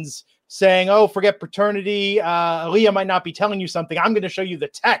Rollins saying, oh, forget paternity. Aaliyah might not be telling you something. I'm going to show you the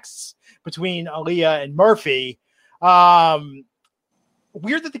texts between Aaliyah and Murphy.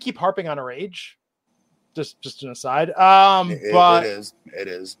 Weird that they keep harping on her age. Just an aside. But it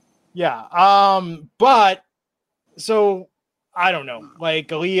is. Yeah. But so I don't know. Like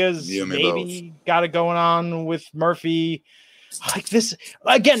Aaliyah's maybe got it going on with Murphy. Like this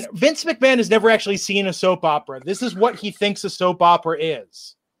again, Vince McMahon has never actually seen a soap opera. This is what he thinks a soap opera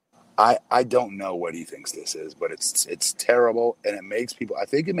is. I don't know what he thinks this is, but it's terrible, and it makes people. I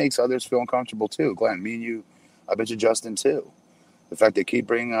think it makes others feel uncomfortable too. Glenn, me and you, I bet you Justin too. The fact they keep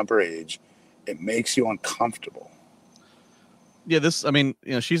bringing up her age, it makes you uncomfortable. Yeah,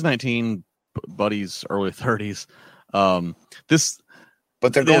 she's 19, Buddy's early 30s.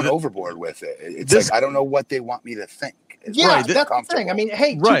 But they're going overboard with it. It's like, I don't know what they want me to think. That's the thing. I mean,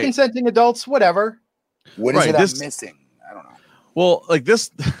 hey, two consenting adults, whatever. What is it I'm missing? I don't know. Well, like this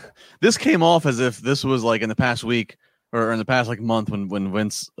came off as if this was like in the past week or in the past like month when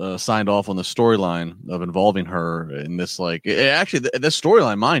Vince signed off on the storyline of involving her in this. Like, actually, this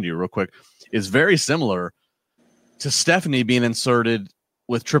storyline, mind you, real quick, is very similar to Stephanie being inserted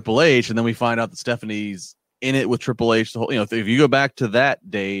with Triple H, and then we find out that Stephanie's in it with Triple H. The whole, if you go back to that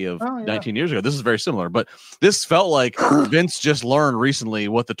day of 19 years ago, this is very similar. But this felt like Vince just learned recently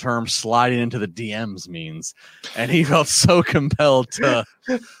what the term sliding into the DMs means, and he felt so compelled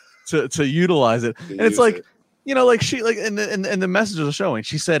to utilize it. And it's like, like she like and the messages are showing.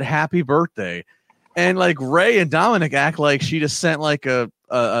 She said happy birthday, and like Ray and Dominic act like she just sent like a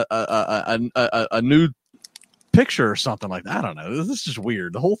nude picture or something like that. I don't know. This is just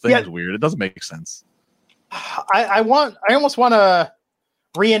weird. The whole thing is weird. It doesn't make sense. I almost want to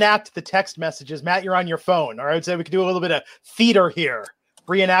reenact the text messages. Matt, you're on your phone, or I would say we could do a little bit of theater here,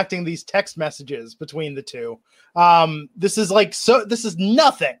 reenacting these text messages between the two. This is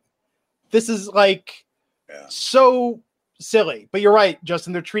nothing. This is like so silly, but you're right,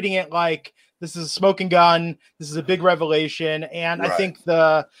 Justin. They're treating it like this is a smoking gun. This is a big revelation. And I think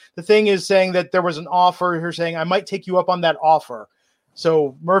the thing is saying that there was an offer. Her saying, I might take you up on that offer.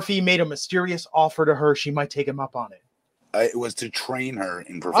 So Murphy made a mysterious offer to her. She might take him up on it. It was to train her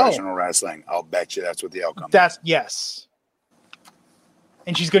in professional wrestling. I'll bet you that's what the outcome is. Yes.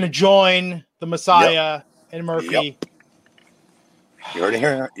 And she's going to join the Messiah and Murphy. Yep. You heard it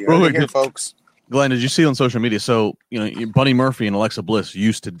here, folks. Glenn, did you see on social media? So, Buddy Murphy and Alexa Bliss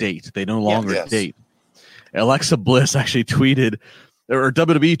used to date. They no longer date. Alexa Bliss actually tweeted, or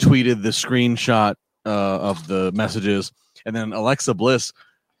WWE tweeted the screenshot of the messages. And then Alexa Bliss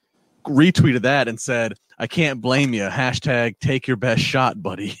retweeted that and said, I can't blame you. # take your best shot,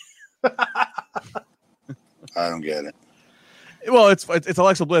 buddy. I don't get it. Well, it's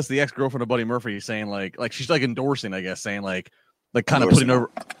Alexa Bliss, the ex-girlfriend of Buddy Murphy, saying like she's like endorsing, I guess, saying like kind of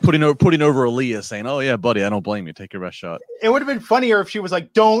putting over Aaliyah, saying, oh yeah, buddy, I don't blame you. Take your best shot. It would have been funnier if she was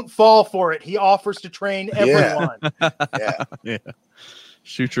like, don't fall for it. He offers to train everyone. Yeah.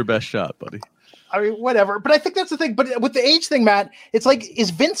 Shoot your best shot, buddy. I mean, whatever. But I think that's the thing. But with the age thing, Matt, it's like, is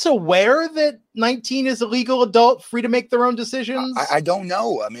Vince aware that 19 is a legal adult, free to make their own decisions? I don't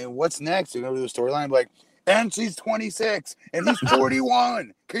know. I mean, what's next? You know, the storyline, like, and she's 26 and he's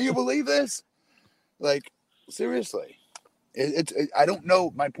 41. Can you believe this? Like, seriously. I don't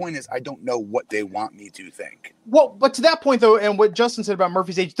know. My point is, I don't know what they want me to think. Well, but to that point, though, and what Justin said about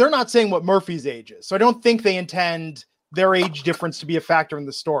Murphy's age, they're not saying what Murphy's age is. So I don't think they intend their age difference to be a factor in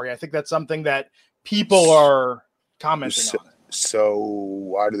the story. I think that's something that people are commenting on. So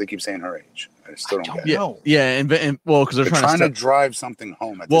why do they keep saying her age? I still don't get it. Yeah, and well, because they're trying to drive something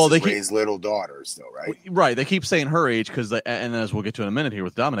home. They Ray's little daughter still, right? Right. They keep saying her age because, and as we'll get to in a minute here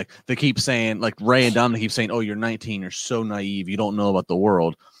with Dominic, they keep saying, like Ray and Dominic keep saying, "Oh, you're 19. You're so naive. You don't know about the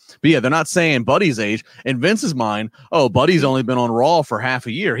world." But yeah, they're not saying Buddy's age. In Vince's mind, oh, Buddy's only been on Raw for half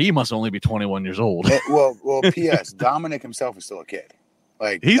a year. He must only be 21 years old. Well. P.S. Dominic himself is still a kid.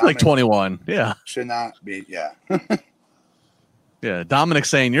 Like he's Dominic, like 21. Yeah, should not be. Yeah. Yeah, Dominic's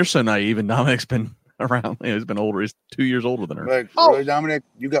saying you're so naive, and Dominic's been around. He's been older. He's 2 years older than her. Like, really, Dominic,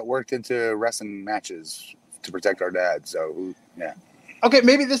 you got worked into wrestling matches to protect our dad. So, yeah. Okay,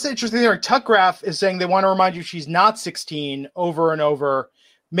 maybe this is interesting thing. Tuckgraph is saying they want to remind you she's not 16 over and over.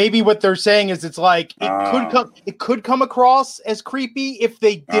 Maybe what they're saying is it's like it could come across as creepy if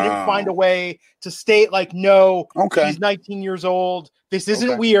they didn't find a way to state like, no, she's 19 years old. This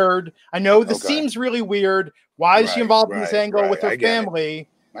isn't weird. I know this seems really weird. Why is she involved in this angle with her family?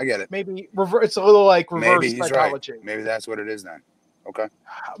 I get it. Maybe it's a little like reverse psychology. Right. Maybe that's what it is then. Okay.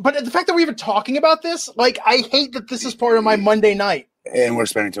 But the fact that we're even talking about this, like, I hate that this is part of my Monday night. And we're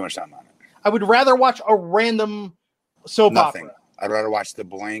spending too much time on it. I would rather watch a random soap opera. I'd rather watch the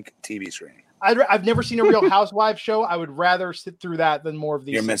blank TV screen. I've never seen a Real Housewives show. I would rather sit through that than more of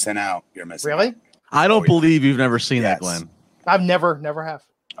these. You're missing out. You're missing really? out. I don't believe you've never seen that, Glenn. I've never have.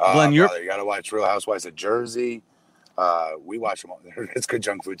 Glenn, you got to watch Real Housewives of Jersey. We watch them all. It's good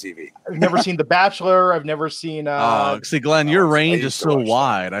junk food TV. I've never seen The Bachelor. I've never seen. See, Glenn, your range is so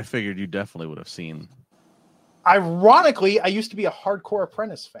wide. I figured you definitely would have seen. Ironically, I used to be a hardcore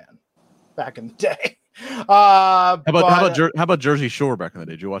Apprentice fan back in the day. How about Jersey Shore back in the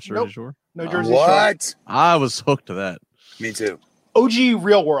day? Did you watch Jersey Shore? No Jersey Shore. What? I was hooked to that. Me too. OG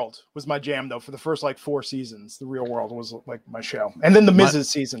Real World was my jam though for the first like 4 seasons. The Real World was like my show, and then the Mrs.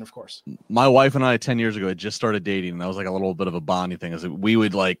 season, of course. My wife and I 10 years ago had just started dating, and that was like a little bit of a bonding thing. Is we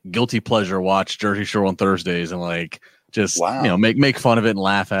would like guilty pleasure watch Jersey Shore on Thursdays and like just make fun of it and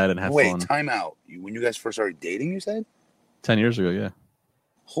laugh at it and have fun. Wait, time out. When you guys first started dating, you said 10 years ago, yeah.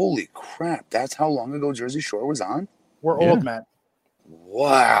 Holy crap! That's how long ago Jersey Shore was on. We're old, Matt.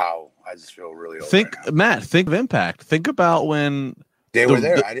 Wow, I just feel really old. Matt. Think of Impact. Think about when they were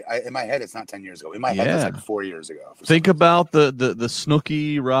there. In my head, it's not 10 years ago. In my head, it's like 4 years ago. Think about the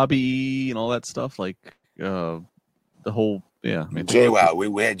Snooki, Robbie E, and all that stuff. Like the whole JWoww.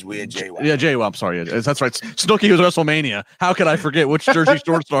 We had JWoww. Yeah, JWoww. I'm sorry. That's right. Snooki was WrestleMania. How could I forget which Jersey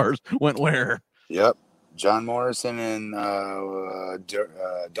Shore stars went where? Yep. John Morrison and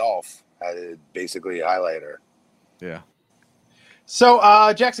Dolph had basically a highlighter. Yeah. So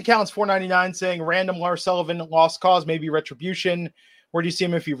Jackson Callens $4.99 saying random Lars Sullivan lost cause, maybe Retribution. Where do you see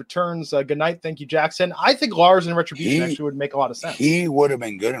him if he returns? Good night. Thank you, Jackson. I think Lars and Retribution actually would make a lot of sense. He would have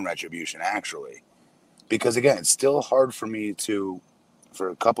been good in Retribution, actually. Because, again, it's still hard for me for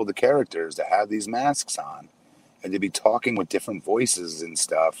a couple of the characters to have these masks on and to be talking with different voices and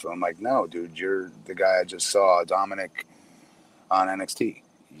stuff. I'm like, no, dude, you're the guy I just saw, Dominic, on NXT.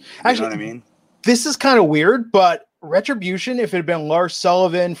 You know what I mean? This is kind of weird, but Retribution, if it had been Lars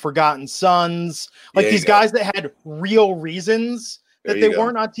Sullivan, Forgotten Sons, like these guys that had real reasons that they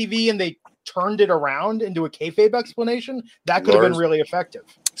weren't on TV and they turned it around into a kayfabe explanation, that could have been really effective.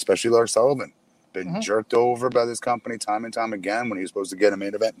 Especially Lars Sullivan. Been jerked over by this company time and time again when he was supposed to get a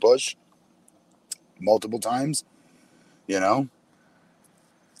main event push multiple times, you know.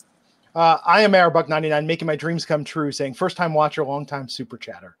 I am Air Buck 99 making my dreams come true, saying first time watcher, long time super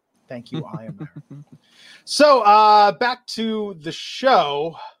chatter. Thank you. I am there. So back to the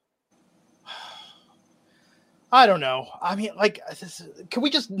show. I don't know. I mean, like, can we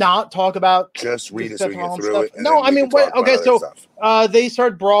just not talk about just read it so we get through it? No, I mean, what? Okay, so they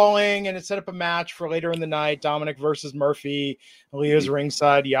started brawling, and it set up a match for later in the night. Dominic versus Murphy. Leah's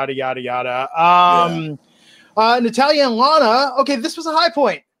ringside. Yada yada yada. Natalya and Lana. Okay, this was a high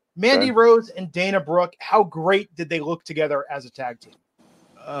point. Mandy Rose and Dana Brooke. How great did they look together as a tag team?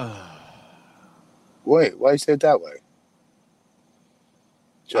 Wait, why you say it that way,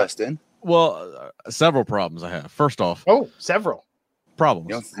 Justin? Well, several problems I have. First off, several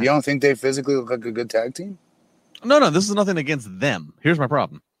problems. You don't think they physically look like a good tag team? No, this is nothing against them. Here's my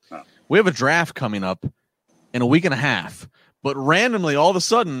problem. Oh. We have a draft coming up in a week and a half, but randomly, all of a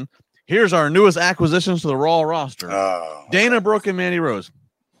sudden, here's our newest acquisitions to the Raw roster: Dana Brooke and Mandy Rose.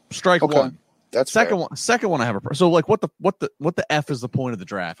 Strike one. That's second one. I have so like what the F is the point of the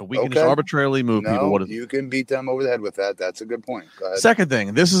draft? If we can just arbitrarily move people. What is you can beat them over the head with that. That's a good point. Go ahead. Second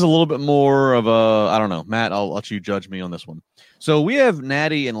thing, this is a little bit more of a I don't know, Matt. I'll let you judge me on this one. So we have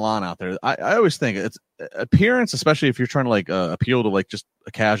Natty and Lana out there. I always think it's appearance, especially if you're trying to like appeal to like just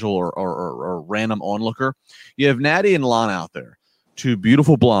a casual or random onlooker. You have Natty and Lana out there, two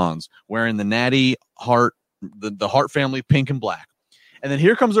beautiful blondes wearing the Natty Hart, the Hart family pink and black. And then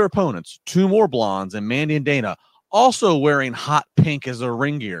here comes their opponents, two more blondes, and Mandy and Dana, also wearing hot pink as their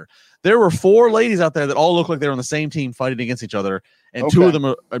ring gear. There were 4 ladies out there that all look like they're on the same team fighting against each other, and 2 of them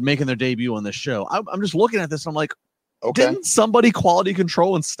are making their debut on this show. I'm just looking at this, and I'm like, didn't somebody quality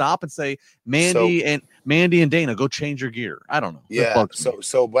control and stop and say Mandy Mandy and Dana, go change your gear. I don't know. Yeah.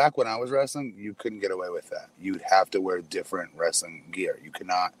 So back when I was wrestling, you couldn't get away with that. You'd have to wear different wrestling gear. You could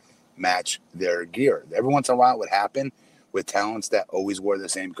not match their gear. Every once in a while it would happen with talents that always wore the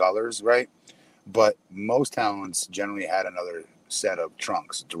same colors, right? But most talents generally had another set of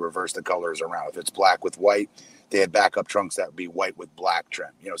trunks to reverse the colors around. If it's black with white, they had backup trunks that would be white with black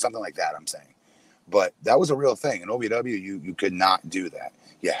trim, something like that, I'm saying. But that was a real thing. In OVW, you could not do that.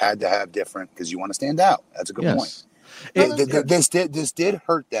 You had to have different because you want to stand out. That's a good point. This did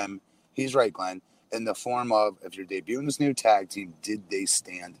hurt them. He's right, Glenn, in the form of if you're debuting this new tag team, did they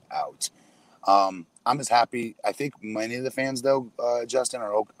stand out? I'm as happy. I think many of the fans, though, Justin,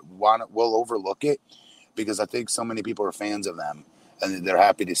 will overlook it because I think so many people are fans of them and they're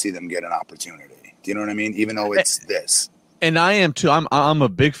happy to see them get an opportunity. Do you know what I mean? Even though it's this. And I am too. I'm a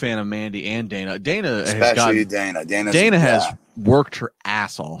big fan of Mandy and Dana. Especially Dana. Dana has worked her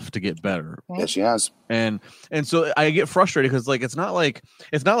ass off to get better. Yes, she has. And so I get frustrated because it's not like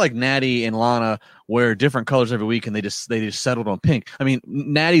Natty and Lana wear different colors every week and they just settled on pink. I mean,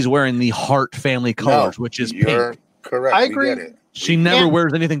 Natty's wearing the Hart family colors, which is you're pink. Correct. I agree. She never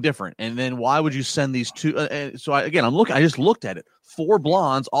wears anything different. And then why would you send these two? I just looked at it. 4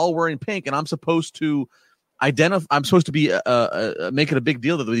 blondes all wearing pink, and I'm supposed to identify. I'm supposed to be making a big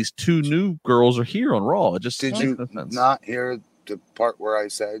deal that these 2 new girls are here on Raw. It just did you no sense. Not hear the part where I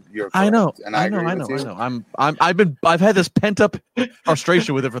said you're correct? I know, and I know. I've had this pent up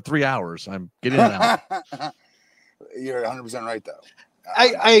frustration with it for 3 hours. I'm getting it out. You're 100% right, though.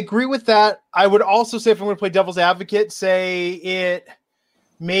 I agree with that. I would also say, if I'm going to play devil's advocate, say it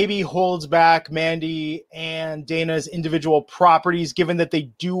maybe holds back Mandy and Dana's individual properties, given that they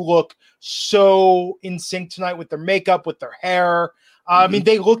do look so in sync tonight with their makeup, with their hair. I mean,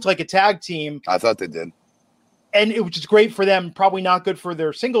 they looked like a tag team. I thought they did. And it was just great for them, probably not good for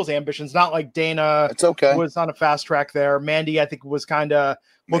their singles ambitions. Not like Dana was on a fast track there. Mandy, I think, was kind of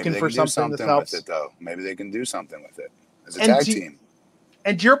looking for something that helps. With it, though. Maybe they can do something with it as a tag team.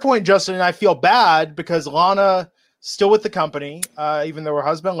 And to your point, Justin, I feel bad because Lana still with the company, even though her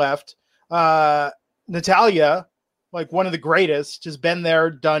husband left. Natalya, like one of the greatest, has been there,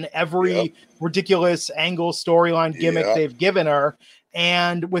 done every ridiculous angle, storyline, gimmick they've given her.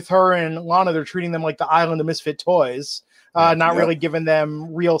 And with her and Lana, they're treating them like the island of misfit toys, not really giving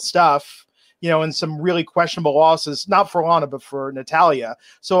them real stuff, and some really questionable losses, not for Lana, but for Natalya.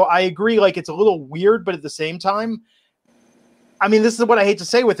 So I agree, it's a little weird, but at the same time, I mean, this is what I hate to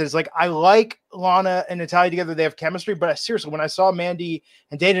say with it. Is I like Lana and Natalya together. They have chemistry, but seriously, when I saw Mandy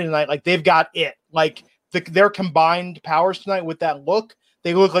and Dana tonight, they've got it. Their combined powers tonight with that look,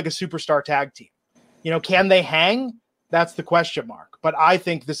 they look like a superstar tag team. Can they hang? That's the question mark. But I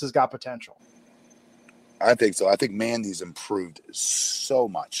think this has got potential. I think so. I think Mandy's improved so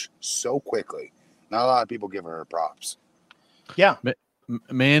much, so quickly. Not a lot of people give her props. Yeah.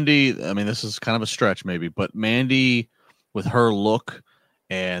 Mandy, I mean, this is kind of a stretch maybe, but Mandy, with her look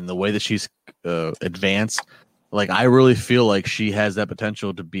and the way that she's advanced, I really feel like she has that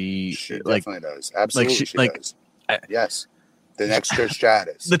potential to be. She definitely does. Absolutely, she does. Yes, the next Trish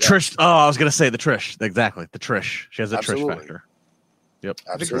Stratus. Trish. Oh, I was gonna say the Trish. Exactly, the Trish. She has that Trish factor. Yep,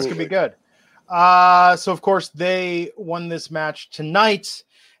 I think this could be good. So of course they won this match tonight,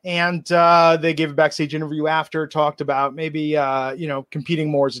 and they gave a backstage interview after, talked about maybe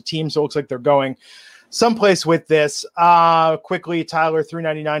competing more as a team. So it looks like they're going someplace with this. Quickly, Tyler,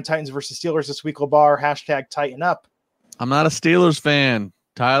 $3.99 Titans versus Steelers this week. LeBar, #Tighten up. I'm not a Steelers fan.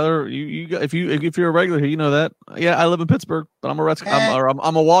 Tyler, if you're a regular here, you know that. Yeah, I live in Pittsburgh, but I'm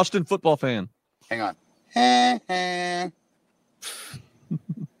I'm a Washington football fan. Hang on.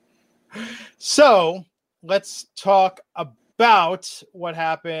 So let's talk about what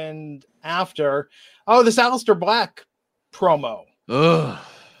happened after. Oh, this Aleister Black promo. Ugh.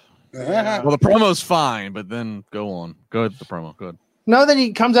 Well, the promo's fine, but then go on. Go ahead with the promo. Go ahead. Now that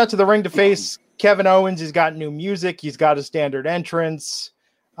he comes out to the ring to face Kevin Owens, he's got new music. He's got a standard entrance.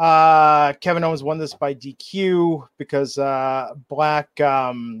 Kevin Owens won this by DQ because Black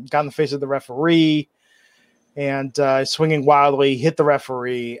got in the face of the referee and swinging wildly, hit the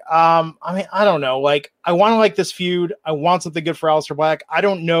referee. I mean, I don't know. I want to like this feud. I want something good for Aleister Black. I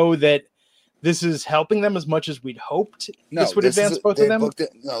don't know that this is helping them as much as we'd hoped. This would advance both of them.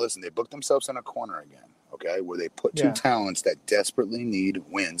 They booked themselves in a corner again, okay, where they put two talents that desperately need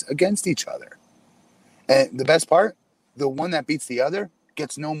wins against each other. And the best part, the one that beats the other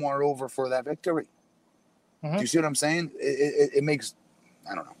gets no more over for that victory. Mm-hmm. Do you see what I'm saying? It makes,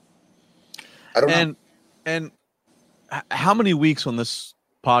 I don't know. And how many weeks on this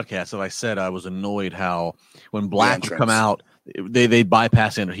podcast have I said I was annoyed how when Black would come out, they'd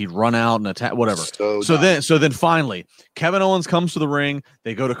bypass him. He'd run out and attack, whatever. So then finally, Kevin Owens comes to the ring.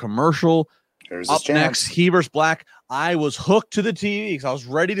 They go to commercial. Up next, he versus Black. I was hooked to the TV because I was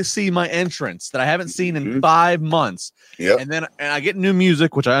ready to see my entrance that I haven't seen in 5 months. Yep. And I get new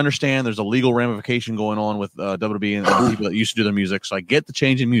music, which I understand there's a legal ramification going on with WWE and the people that used to do their music. So I get the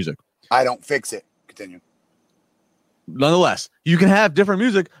change in music. I don't fix it. Continue. Nonetheless, you can have different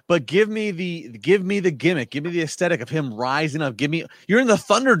music, but give me the gimmick, give me the aesthetic of him rising up. You're in the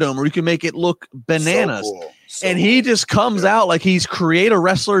Thunderdome where you can make it look bananas. So cool. And he just comes out like he's create a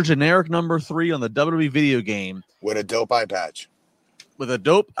wrestler generic number 3 on the WWE video game with a dope eye patch. With a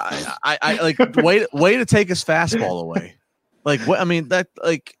dope, I like way to take his fastball away. Like what I mean that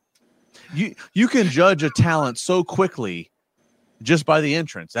like you can judge a talent so quickly. Just by the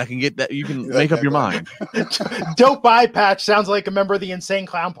entrance, that can get that you can make up your mind. Dope eye patch sounds like a member of the Insane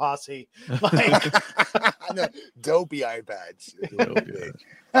Clown Posse. Like dopey eye patch.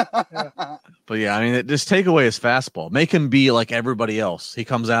 But yeah, I mean, just take away his fastball, make him be like everybody else. He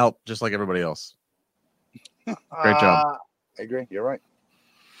comes out just like everybody else. Great job. I agree. You're right.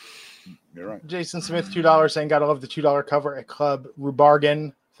 You're right. Jason Smith, $2 saying, "Gotta love the $2 cover at Club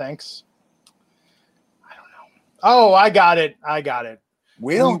Rubargan." Thanks. Oh, I got it.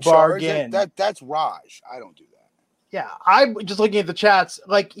 We don't charge it. That's Raj. I don't do that. Yeah, I'm just looking at the chats.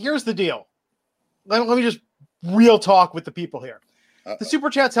 Like, here's the deal. Let me just real talk with the people here. The super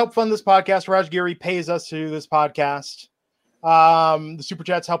chats help fund this podcast. Raj Giri pays us to do this podcast. The super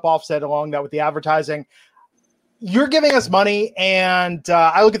chats help offset along that with the advertising. You're giving us money, and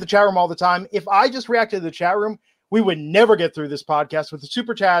I look at the chat room all the time. If I just reacted to the chat room, we would never get through this podcast. With the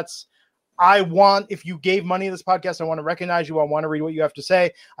super chats, if you gave money to this podcast, I want to recognize you. I want to read what you have to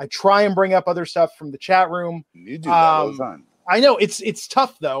say. I try and bring up other stuff from the chat room. You do that all the time. I know it's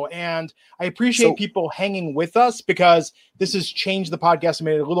tough though. And I appreciate people hanging with us because this has changed the podcast and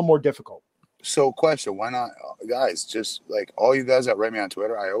made it a little more difficult. So question, why not guys, just like all you guys that write me on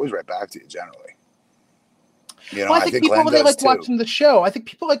Twitter, I always write back to you generally. You know, I think people really like watching the show. I think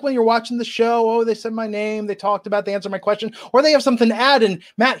people like when you're watching the show, they said my name, they talked about, they answered my question, or they have something to add. And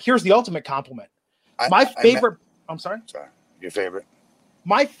Matt, here's the ultimate compliment. I'm sorry? Sorry. Your favorite?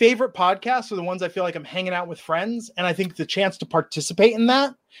 My favorite podcasts are the ones I feel like I'm hanging out with friends. And I think the chance to participate in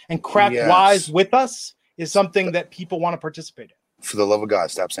that and crack wise with us is something that people want to participate in. For the love of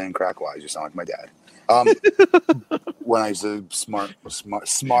God, stop saying crack wise. You sound like my dad. When I used to smart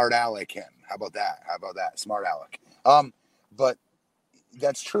aleck him. How about that? Smart aleck. But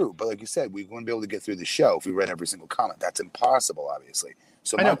that's true. But like you said, we wouldn't be able to get through the show if we read every single comment. That's impossible, obviously.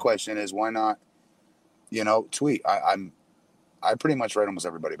 So my question is, why not, tweet? I pretty much write almost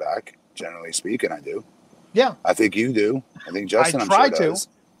everybody back, generally speaking. I do. Yeah. I think you do. I think Justin, I try to.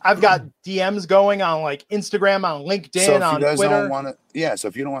 I've got DMs going on like Instagram, on LinkedIn, on Twitter. So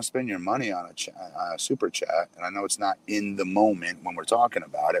if you don't want to spend your money on a super chat, and I know it's not in the moment when we're talking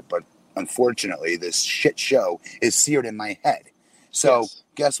about it, but unfortunately, this shit show is seared in my head. So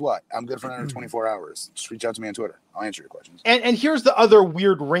guess what? I'm good for another 24 hours. Just reach out to me on Twitter. I'll answer your questions. And here's the other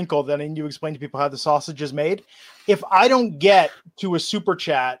weird wrinkle that I need to explain to people how the sausage is made. If I don't get to a super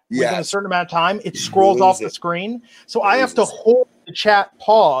chat within a certain amount of time, it scrolls off the screen. So I have to hold the chat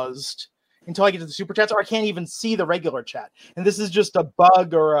paused until I get to the super chats, or I can't even see the regular chat. And this is just a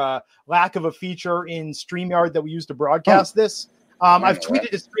bug or a lack of a feature in StreamYard that we use to broadcast this. I've tweeted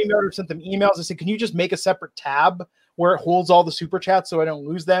to StreamYard or sent them emails. I said, can you just make a separate tab where it holds all the super chats so I don't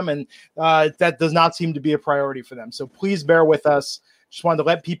lose them? And that does not seem to be a priority for them. So please bear with us. Just wanted to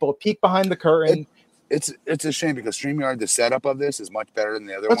let people peek behind the curtain. It's a shame because StreamYard, the setup of this is much better than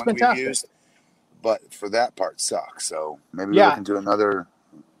the other ones we've used. But for that part sucks. So maybe we can do another,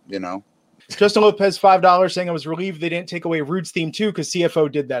 Justin Lopez, $5 saying I was relieved they didn't take away Rude's theme too because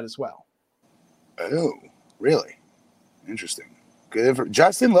CFO did that as well. Oh, really? Interesting. Good for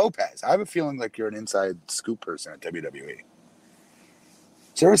Justin Lopez. I have a feeling like you're an inside scoop person at WWE.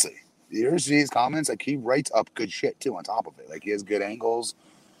 Seriously. You see his comments? Like, he writes up good shit, too, on top of it. Like, he has good angles,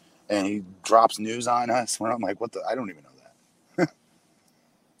 and he drops news on us. Where I'm like, I don't even know that.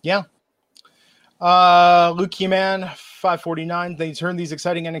 Yeah. Luke Keyman, 549. They turn these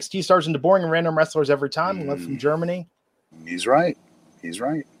exciting NXT stars into boring and random wrestlers every time. Love from Germany. He's right.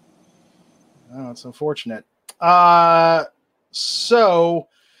 Oh, it's unfortunate. So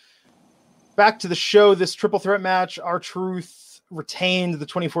back to the show, this triple threat match, R-Truth retained the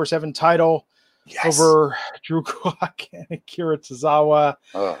 24/7 title over Drew Gulak and Akira Tozawa.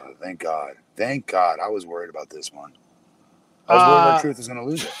 Oh, thank God. I was worried about this one. I was worried R-Truth was going to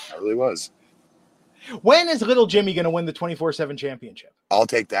lose it. I really was. When is Little Jimmy going to win the 24/7 championship? I'll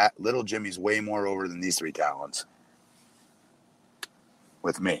take that. Little Jimmy's way more over than these three talents.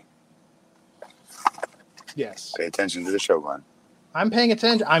 with me. Yes. Pay attention to the show, Glenn. I'm paying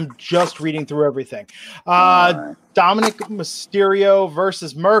attention. I'm just reading through everything. Right. Dominic Mysterio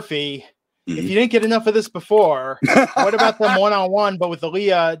versus Murphy. If you didn't get enough of this before, what about them one-on-one, but with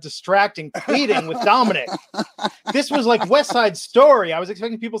Aaliyah distracting, pleading with Dominic? This was like West Side Story. I was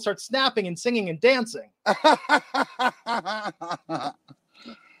expecting people to start snapping and singing and dancing.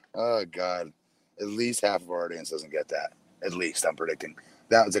 Oh, God. At least half of our audience doesn't get that. At least, I'm predicting.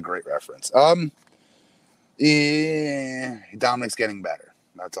 That was a great reference. Yeah, Dominic's getting better.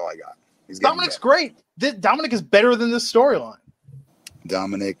 That's all I got. Dominic's great. Dominic is better than this storyline.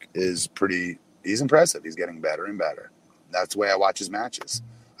 Dominic is he's impressive. He's getting better and better. That's the way I watch his matches.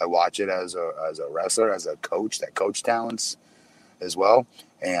 I watch it as a wrestler, as a coach, that coach talents as well.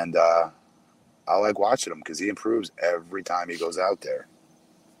 And I like watching him because he improves every time he goes out there.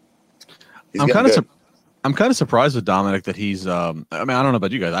 I'm kind of surprised with Dominic that he's I mean, I don't know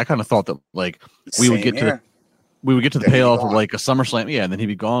about you guys. I kind of thought that like we would get to the payoff of like a SummerSlam, and then he'd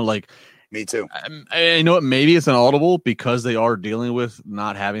be gone. Like, me too. You know what? Maybe it's an audible because they are dealing with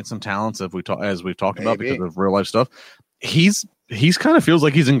not having some talents as we've talked about because of real life stuff. He's kind of feels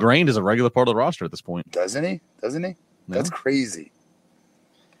like he's ingrained as a regular part of the roster at this point. Doesn't he? Yeah. That's crazy.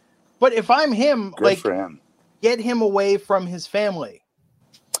 But if I'm him, good for him. Get him away from his family.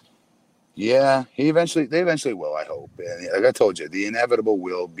 Yeah, they eventually will, I hope. And like I told you, the inevitable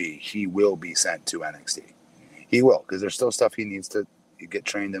will be he will be sent to NXT. He will, because there's still stuff he needs to get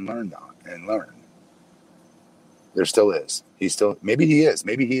trained and learn. There still is. Maybe he is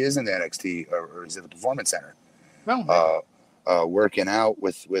in the NXT or he's at the Performance Center. Well, working out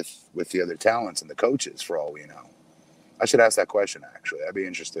with the other talents and the coaches for all we know. I should ask that question, actually. I'd be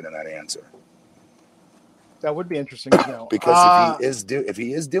interested in that answer. That would be interesting to know. Because if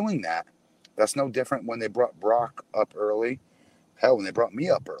he is doing that, that's no different when they brought Brock up early. Hell, when they brought me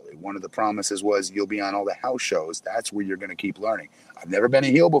up early, one of the promises was you'll be on all the house shows. That's where you're going to keep learning. I've never been a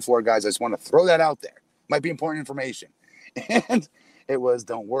heel before, guys. I just want to throw that out there. Might be important information. And it was,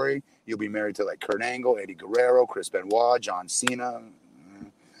 don't worry, you'll be married to like Kurt Angle, Eddie Guerrero, Chris Benoit, John Cena,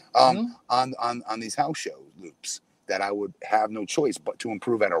 on these house show loops that I would have no choice but to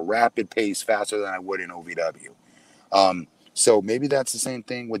improve at a rapid pace faster than I would in OVW. So maybe that's the same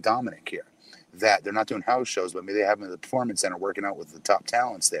thing with Dominic here. That they're not doing house shows, but maybe they have him at the Performance Center working out with the top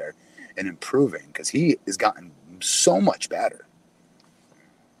talents there and improving because he has gotten so much better.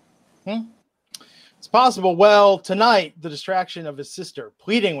 It's possible. Well, tonight, the distraction of his sister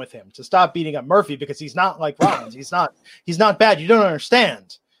pleading with him to stop beating up Murphy because he's not like Rollins. He's not bad. You don't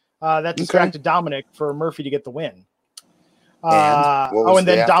understand. That distracted Dominic for Murphy to get the win. And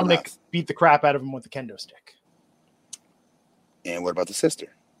then Dominic beat the crap out of him with the kendo stick. And what about the sister?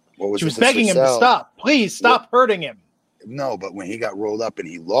 She was begging him to stop. Please stop hurting him. No, but when he got rolled up and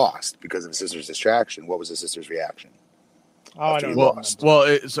he lost because of his sister's distraction, what was his sister's reaction? Oh, I don't know.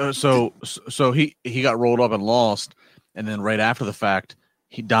 So he got rolled up and lost, and then right after the fact,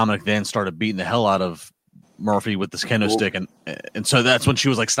 Dominic then started beating the hell out of Murphy with this kendo stick, and so that's when she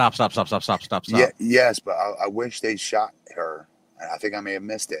was like, stop. Yeah, yes, but I wish they shot her, and I think I may have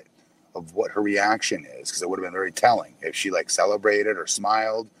missed it, of what her reaction is, because it would have been very telling if she like celebrated or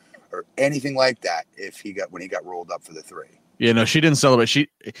smiled or anything like that when he got rolled up for the 3. Yeah, no, she didn't celebrate.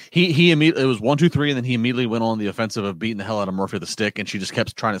 He immediately, it was 1, 2, 3, and then he immediately went on the offensive of beating the hell out of Murphy with the stick, and she just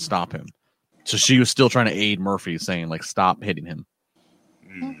kept trying to stop him. So she was still trying to aid Murphy, saying like, stop hitting him.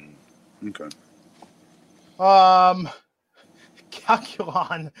 Okay.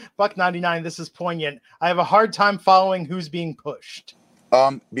 Calculon, $1.99. This is poignant. I have a hard time following who's being pushed.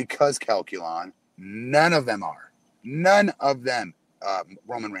 Because Calculon, none of them are. None of them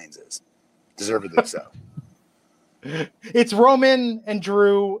Roman Reigns is. Deservedly so. It's Roman and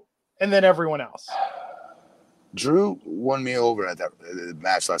Drew and then everyone else. Drew won me over at the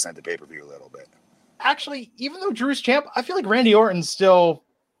match last night, the pay-per-view, a little bit. Actually, even though Drew's champ, I feel like Randy Orton's still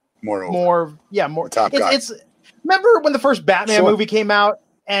more top guy. Remember when the first Batman movie came out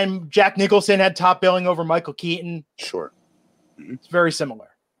and Jack Nicholson had top billing over Michael Keaton? Sure. It's very similar.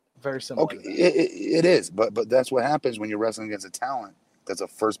 Very similar. Okay, it is, but that's what happens when you're wrestling against a talent that's a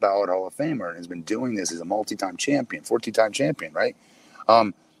first ballot Hall of Famer and has been doing this as a multi-time champion, 14-time champion, right?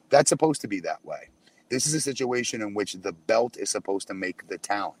 That's supposed to be that way. This is a situation in which the belt is supposed to make the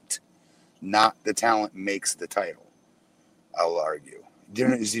talent, not the talent makes the title. I'll argue.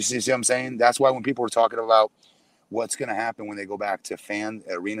 You see what I'm saying? That's why when people were talking about what's going to happen when they go back to fan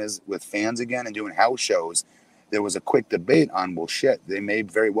arenas with fans again and doing house shows, there was a quick debate on, well, shit, they may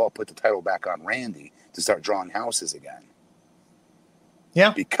very well put the title back on Randy to start drawing houses again.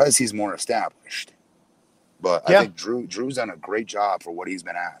 Yeah. Because he's more established. But I think Drew's done a great job for what he's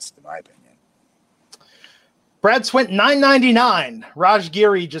been asked, in my opinion. Brad Swint, $9.99. Raj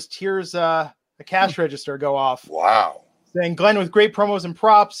Giri just hears a cash register go off. Wow. Saying Glenn with great promos and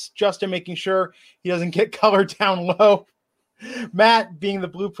props. Justin making sure he doesn't get color down low. Matt being the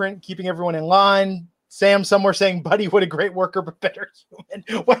blueprint, keeping everyone in line. Sam somewhere saying, Buddy, what a great worker, but better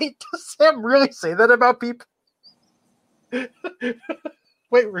human. Wait, does Sam really say that about people?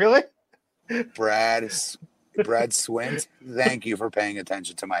 Wait, really? Brad Swint, thank you for paying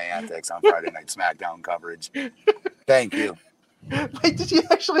attention to my antics on Friday Night SmackDown coverage. Thank you. Wait, did he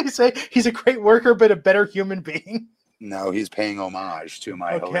actually say he's a great worker but a better human being? No, he's paying homage to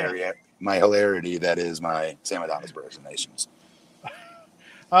my hilarity that is my Sam Adonis impersonations.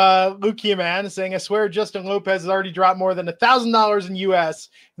 Luke Keyman is saying, I swear Justin Lopez has already dropped more than $1,000 in US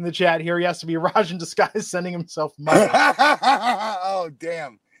in the chat here. He has to be Raj in disguise sending himself money. Oh,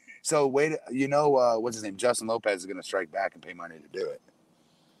 damn. So wait, what's his name? Justin Lopez is going to strike back and pay money to do it.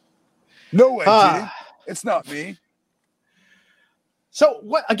 No way, G. It's not me. So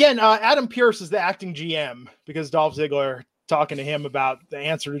what? Again, Adam Pearce is the acting GM because Dolph Ziggler talking to him about the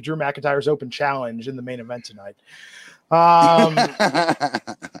answer to Drew McIntyre's open challenge in the main event tonight.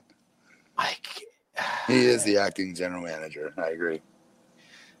 He is the acting general manager. I agree.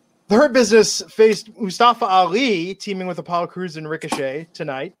 The Hurt Business faced Mustafa Ali teaming with Apollo Crews and Ricochet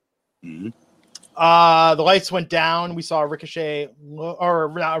tonight. Mm-hmm. The lights went down. We saw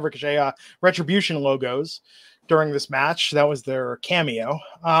Retribution logos during this match. That was their cameo.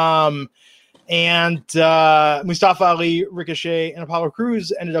 And Mustafa Ali, Ricochet, and Apollo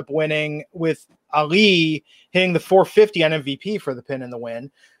Crews ended up winning with Ali hitting the 450 on MVP for the pin and the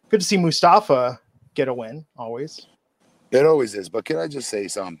win. Good to see Mustafa get a win, always. It always is. But can I just say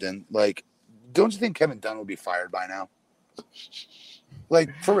something? Like, don't you think Kevin Dunn would be fired by now? Like,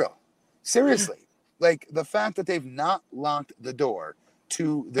 for real. Seriously. Like, the fact that they've not locked the door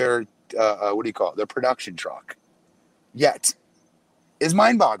to their, their production truck yet is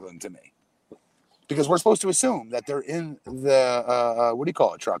mind-boggling to me. Because we're supposed to assume that they're in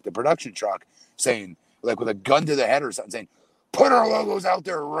the, truck, the production truck, saying, like, with a gun to the head or something, saying, put our logos out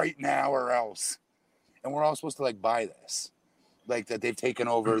there right now or else. And we're all supposed to, like, buy this. Like, that they've taken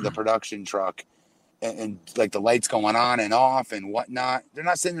over the production truck and like, the lights going on and off and whatnot. They're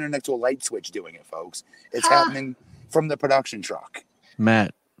not sitting there next to a light switch doing it, folks. It's happening from the production truck.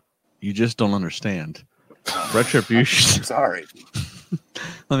 Matt, you just don't understand. Retribution. I'm sorry.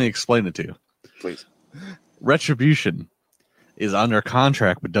 Let me explain it to you. Please. Retribution is under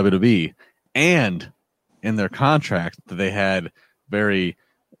contract with WWE, and in their contract that they had very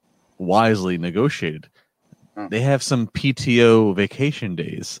wisely negotiated, they have some PTO vacation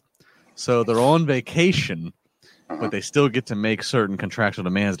days. So they're on vacation, but they still get to make certain contractual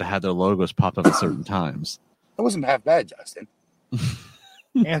demands to have their logos popped up at certain times. That wasn't half bad, Justin.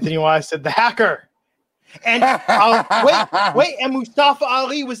 Anthony Wise said the hacker. And wait, and Mustafa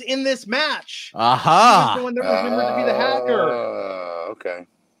Ali was in this match. Aha! He was the one that was rumored to be the hacker. Okay.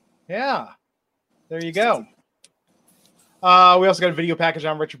 Yeah. There you go. We also got a video package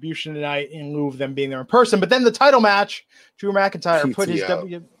on Retribution tonight in lieu of them being there in person. But then the title match, Drew McIntyre put his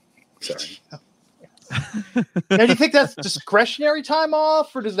Sorry. Now, do you think that's discretionary time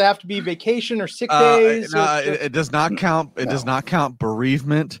off, or does it have to be vacation or sick days? It does not count. It does not count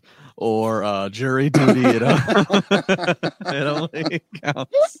bereavement or jury duty. It only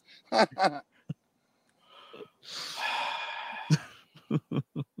counts.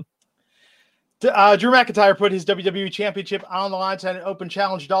 Drew McIntyre put his WWE Championship on the line to an open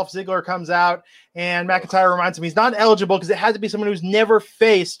challenge. Dolph Ziggler comes out, and McIntyre reminds him he's not eligible because it had to be someone who's never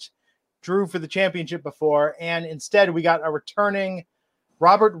faced Drew for the championship before. And instead, we got a returning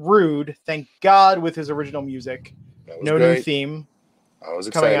Robert Roode, thank God, with his original music. No great. new theme. I was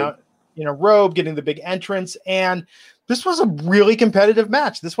coming excited. out in a robe, getting the big entrance. And this was a really competitive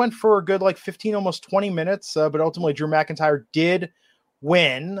match. This went for a good 15, almost 20 minutes, but ultimately Drew McIntyre did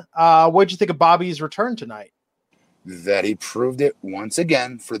win. What did you think of Bobby's return tonight? That he proved it once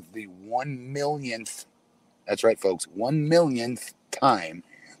again for the 1 millionth, that's right, folks, 1 millionth time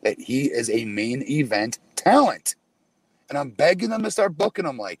that he is a main event talent. And I'm begging them to start booking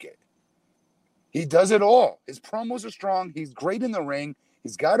him like it. He does it all. His promos are strong. He's great in the ring.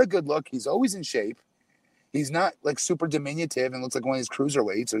 He's got a good look. He's always in shape. He's not super diminutive and looks like one of these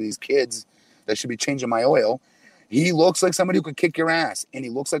cruiserweights or these kids that should be changing my oil. He looks like somebody who could kick your ass, and he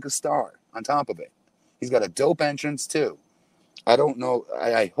looks like a star on top of it. He's got a dope entrance, too. I don't know.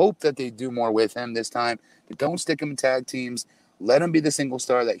 I hope that they do more with him this time, but don't stick him in tag teams. Let him be the single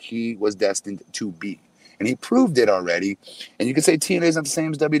star that he was destined to be. And he proved it already. And you can say TNA is not the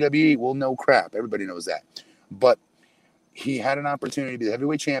same as WWE. Well, no crap. Everybody knows that. But he had an opportunity to be the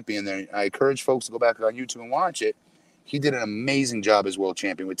heavyweight champion there. I encourage folks to go back on YouTube and watch it. He did an amazing job as world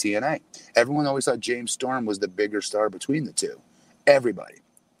champion with TNA. Everyone always thought James Storm was the bigger star between the two. Everybody.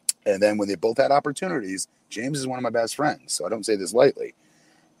 And then when they both had opportunities, James is one of my best friends, so I don't say this lightly.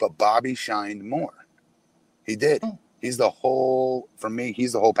 But Bobby shined more. He did. He's the whole, for me,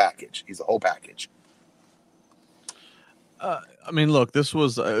 he's the whole package. He's the whole package. I mean, look, this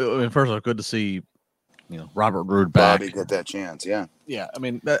was, first of all, good to see, Robert Roode back. Bobby got that chance, yeah. Yeah, I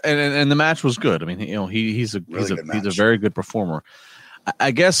mean, and the match was good. I mean, he's a very good performer.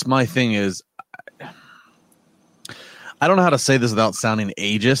 I guess my thing is, I don't know how to say this without sounding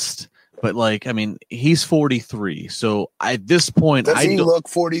ageist, but he's 43. So at this point, does he look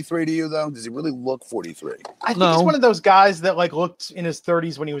 43 to you though? Does he really look 43? I think he's one of those guys that looked in his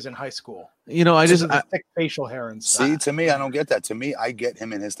 30s when he was in high school. Thick facial hair and stuff. See, to me, I don't get that. To me, I get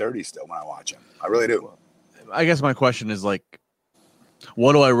him in his 30s still when I watch him. I really do. I guess my question is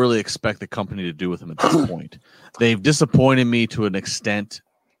what do I really expect the company to do with him at this point? They've disappointed me to an extent.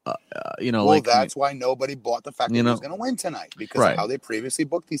 That's why nobody bought the fact that he was going to win tonight because of how they previously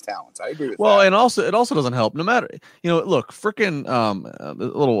booked these talents. I agree with that. Well, and also it also doesn't help. No matter, look, freaking a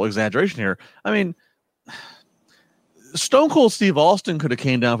little exaggeration here. I mean, Stone Cold Steve Austin could have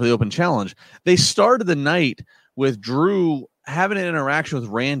came down for the open challenge. They started the night with Drew having an interaction with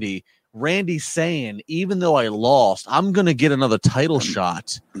Randy. Randy saying, even though I lost, I'm going to get another title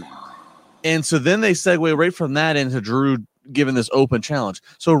shot. And so then they segue right from that into Drew given this open challenge.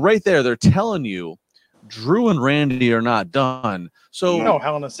 So right there, they're telling you Drew and Randy are not done. So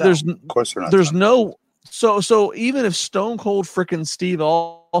Hell in a Cell. Of course they're not there's done. no so even if Stone Cold freaking Steve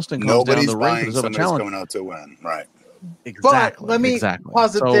Austin comes down the ring for this open challenge, coming out to win, right? Exactly. But let me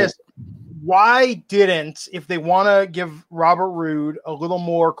posit this. Why didn't, if they want to give Robert Roode a little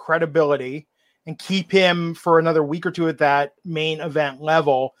more credibility and keep him for another week or two at that main event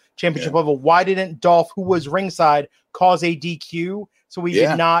level, championship level, why didn't Dolph, who was ringside, cause a DQ so we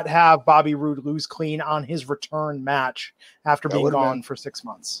did not have Bobby Roode lose clean on his return match after being gone for 6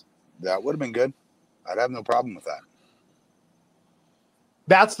 months? That would have been good. I'd have no problem with that.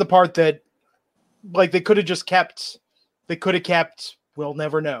 That's the part that, they could have just kept. They could have kept. We'll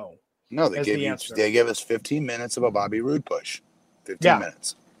never know. No, they gave us 15 minutes of a Bobby Roode push. 15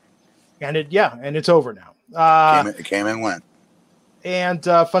 minutes. And it's over now. It came and went. And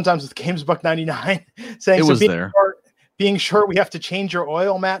Fun Times with Games Buck 99 saying it was there. Being short, we have to change your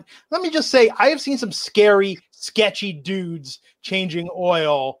oil, Matt. Let me just say, I have seen some scary, sketchy dudes changing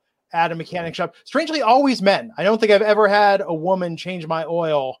oil at a mechanic shop. Strangely, always men. I don't think I've ever had a woman change my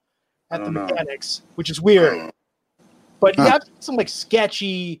oil at the mechanics, which is weird. But you have some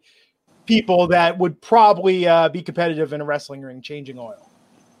sketchy people that would probably be competitive in a wrestling ring changing oil.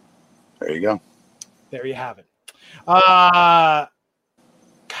 There you go. There you have it. I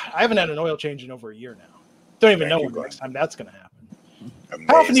haven't had an oil change in over a year now. Don't even know when the next time that's going to happen. Amazing.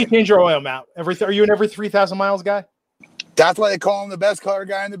 How often do you change your oil, Matt? Are you an every 3,000 miles guy? That's why they call him the best car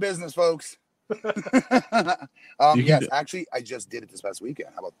guy in the business, folks. Yes, actually, I just did it this past weekend.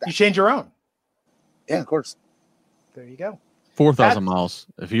 How about that? You change your own? Yeah, of course. There you go. 4,000 miles.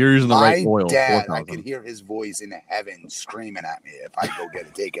 If you're using the right oil, dad, 4,000. I could hear his voice in heaven screaming at me if I go get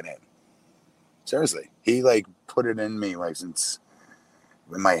it taken in. Seriously, he put it in me since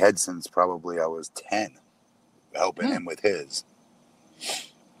in my head since probably I was 10, helping him with his.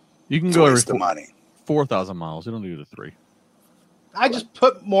 You can go every the money. 4,000 miles. You don't do the 3. I just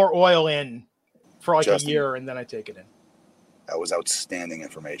put more oil in for a year and then I take it in. That was outstanding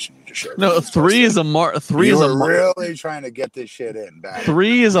information you just shared. No, 3 is a really trying to get this shit in.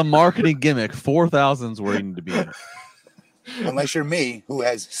 3 is a marketing gimmick. 4,000 is where you need to be in it. Unless you're me, who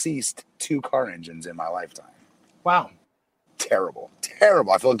has ceased 2 car engines in my lifetime. Wow. Terrible.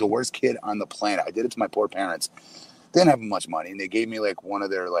 I feel like the worst kid on the planet. I did it to my poor parents. They didn't have much money, and they gave me one of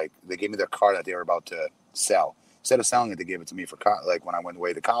their they gave me their car that they were about to sell. Instead of selling it, they gave it to me for when I went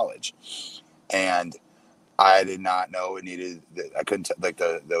away to college, and I did not know it needed. I couldn't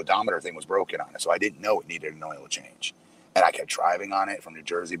the odometer thing was broken on it, so I didn't know it needed an oil change. And I kept driving on it from New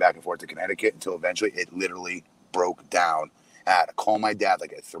Jersey back and forth to Connecticut until eventually it literally broke down. I had to call my dad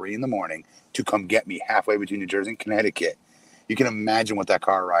at 3 a.m. to come get me halfway between New Jersey and Connecticut. You can imagine what that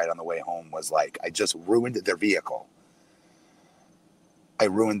car ride on the way home was like. I just ruined their vehicle. I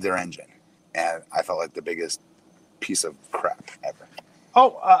ruined their engine, and I felt like the biggest piece of crap ever.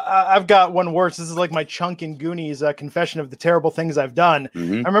 Oh, I've got one worse. This is my Chunk and Goonies confession of the terrible things I've done.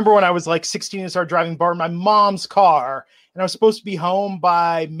 Mm-hmm. I remember when I was 16 and started driving my mom's car, and I was supposed to be home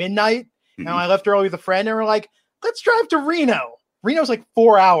by midnight. Mm-hmm. And I left early with a friend, and we're like, let's drive to Reno. Reno's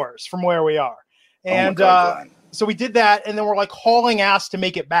 4 hours from where we are. And so we did that, and then we're like hauling ass to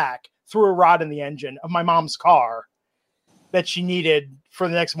make it back through a rod in the engine of my mom's car that she needed for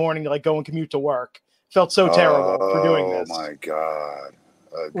the next morning to like go and commute to work. Felt so terrible for doing this. Oh my God.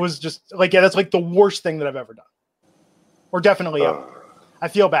 It was just like, yeah, that's like the worst thing that I've ever done. Or definitely ever. I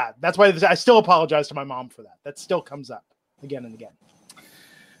feel bad. That's why I still apologize to my mom for that. That still comes up again and again.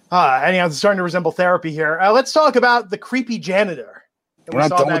 Anyhow, it's starting to resemble therapy here. Let's talk about the creepy janitor. We're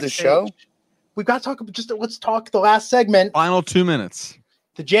not done with the show? We've got to talk let's talk the last segment. Final 2 minutes.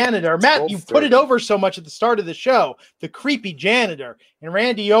 The janitor. Matt, you put it over so much at the start of the show. The creepy janitor and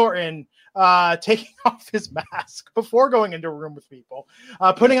Randy Orton taking off his mask before going into a room with people,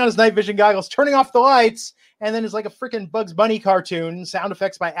 putting on his night vision goggles, turning off the lights, and then it's like a freaking Bugs Bunny cartoon, sound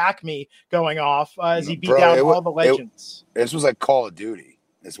effects by Acme going off as he beat down all the legends. This was like Call of Duty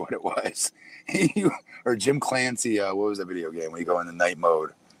is what it was. Or Jim Clancy, what was that video game when you go in the night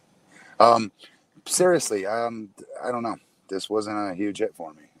mode? Seriously, I don't know. This wasn't a huge hit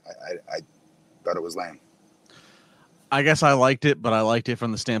for me. I thought it was lame. I guess I liked it, but I liked it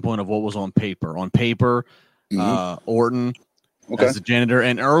from the standpoint of what was on paper. On paper, Orton as the janitor,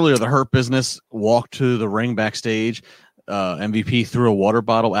 and earlier the Hurt Business walked to the ring backstage. MVP threw a water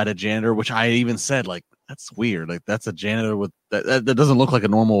bottle at a janitor, which I even said, like, that's weird. Like, that's a janitor with that doesn't look like a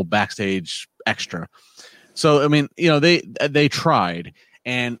normal backstage extra. So I mean, they tried,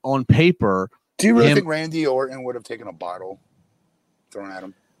 and on paper. Do you really think Randy Orton would have taken a bottle thrown at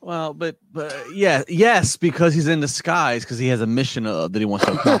him? Well, but yes, because he's in disguise because he has a mission that he wants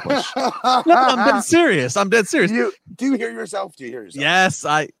to accomplish. No, I'm dead serious. Do you hear yourself? Yes,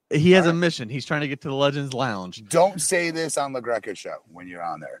 he has a mission. He's trying to get to the Legends Lounge. Don't say this on the Greca show when you're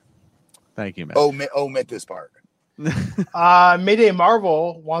on there. Thank you, man. Omit this part. Mayday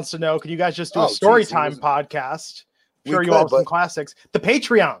Marvel wants to know, could you guys just do a story time podcast? Sure, you all have some classics. The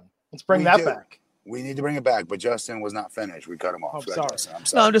Patreon. Let's bring that back. We need to bring it back, but Justin was not finished. We cut him off. Sorry. I'm sorry.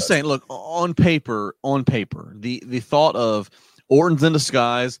 No, I'm just saying, look, on paper, the thought of Orton's in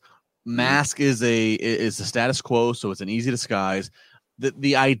disguise, mask is the status quo, so it's an easy disguise.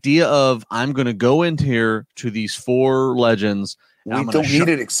 The idea of I'm going to go in here to these four legends. We don't need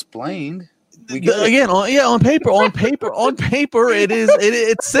it explained. On paper,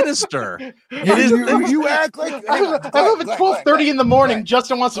 it's sinister. You act like I love it. 12:30 in the morning.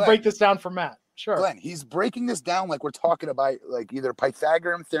 Justin wants to break this down for Matt. Sure, Glenn. He's breaking this down like we're talking about like either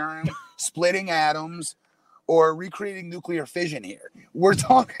Pythagorean theorem, splitting atoms, or recreating nuclear fission. Here, we're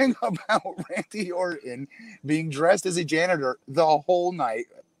talking about Randy Orton being dressed as a janitor the whole night.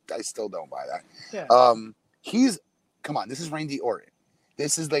 I still don't buy that. Yeah. Come on. This is Randy Orton.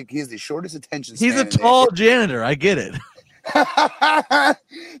 This is like he has the shortest attention span. He's a tall janitor. I get it.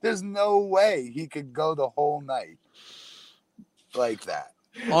 There's no way he could go the whole night like that.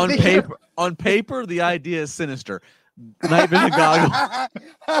 On paper, the idea is sinister. Night vision goggles.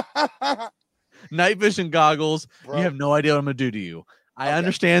 Night vision goggles. Bro. You have no idea what I'm gonna do to you. I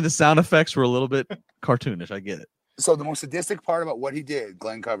understand the sound effects were a little bit cartoonish. I get it. So the most sadistic part about what he did,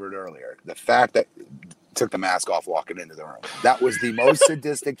 Glenn covered earlier, the fact that took the mask off walking into the room. That was the most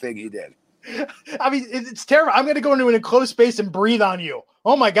sadistic thing he did. I mean, it's terrible. I'm going to go into an enclosed space and breathe on you.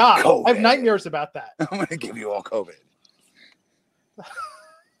 Oh my God. COVID. I have nightmares about that. I'm going to give you all COVID.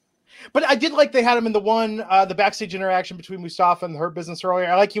 But I did like they had him in the backstage interaction between Mustafa and the Hurt Business earlier.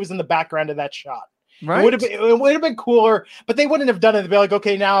 I like he was in the background of that shot. Right. It would have been cooler, but they wouldn't have done it. They'd be like,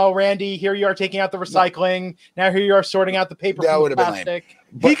 okay, now Randy, here you are taking out the recycling. Now here you are sorting out the paper from the plastic.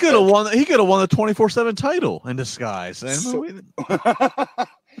 He could have won. He could have won the 24/7 title in disguise. But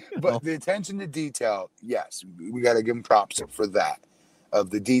the attention to detail, yes, we got to give him props for that. Of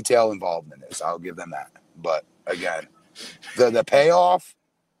the detail involved in this, I'll give them that. But again, the payoff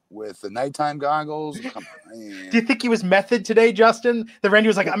with the nighttime goggles. Come on, do you think he was method today, Justin? That Randy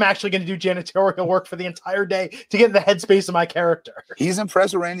was like, I'm actually going to do janitorial work for the entire day to get in the headspace of my character. He's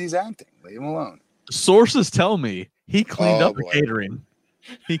impressed with Randy's acting. Leave him alone. Sources tell me he cleaned up a catering.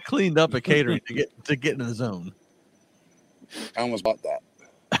 He cleaned up a catering to get in the zone. I almost bought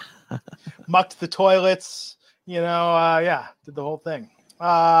that. Mucked the toilets, did the whole thing.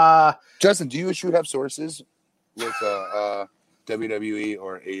 Justin, do you have sources with WWE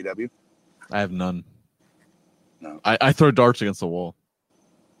or AEW? I have none. No. I throw darts against the wall.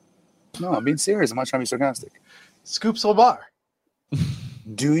 No, I'm being serious. I'm not trying to be sarcastic. Scoops LeBar.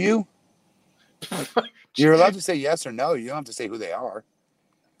 Do you? You're allowed to say yes or no. You don't have to say who they are.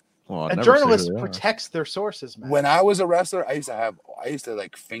 Well, a journalist protects their sources, man. When I was a wrestler, I used to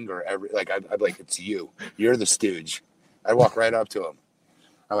like finger every, like I'd like, it's you. You're the stooge. I'd walk right up to him.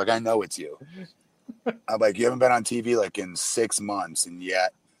 I'm like, I know it's you. I'm like, you haven't been on TV like in 6 months, and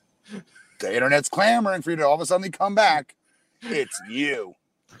yet The internet's clamoring for you to all of a sudden come back. It's you.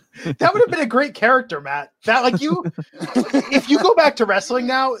 That would have been a great character, Matt. That like you, if you go back to wrestling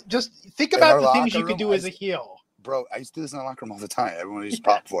now, just think about the things you could do as a heel. Bro, I used to do this in the locker room all the time. Everyone used to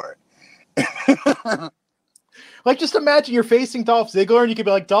pop for it. Like, just imagine you're facing Dolph Ziggler and you could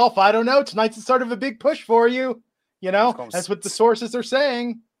be like, Dolph, I don't know. Tonight's the start of a big push for you. You know, that's what the sources are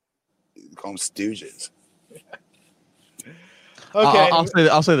saying. Call them stooges. Okay.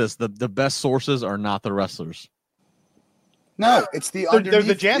 I'll say this. The best sources are not the wrestlers. No, it's the underneath. They're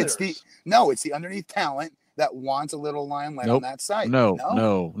the janitors. It's the underneath talent that wants a little limelight on that side. No.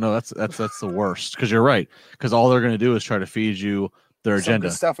 That's the worst. Because you're right. Because all they're going to do is try to feed you their agenda.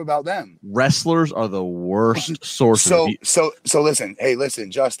 Good stuff about them. Wrestlers are the worst sources. So listen. Hey,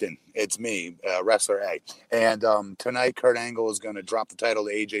 listen, Justin. It's me, Wrestler A. And tonight, Kurt Angle is going to drop the title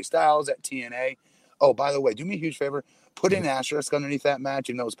to AJ Styles at TNA. Oh, by the way, do me a huge favor. Put an asterisk underneath that match.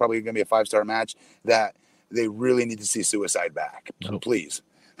 You know it's probably going to be a 5-star match. That they really need to see Suicide back. Nope. Please.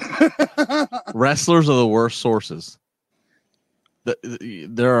 Wrestlers are the worst sources.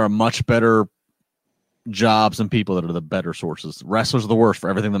 There are much better jobs and people that are the better sources. Wrestlers are the worst for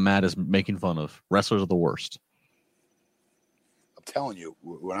everything that Matt is making fun of. Wrestlers are the worst. I'm telling you,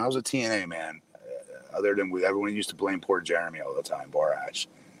 when I was at TNA, man, other than everyone used to blame poor Jeremy all the time, Borash.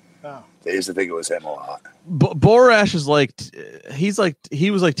 Oh. They used to think it was him a lot. Borash is he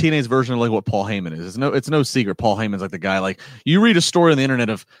was like TNA's version of like what Paul Heyman is. It's no secret. Paul Heyman's like the guy. Like you read a story on the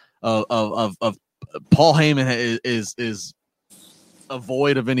internet of Paul Heyman is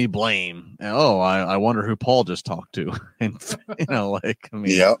void of any blame. I wonder who Paul just talked to. And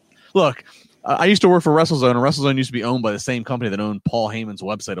look, I used to work for WrestleZone, and WrestleZone used to be owned by the same company that owned Paul Heyman's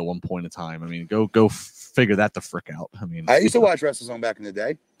website at one point in time. I mean, go figure that the frick out. I mean, I used to watch WrestleZone back in the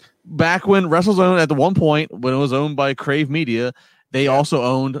day. Back when WrestleZone at the one point when it was owned by Crave Media, they also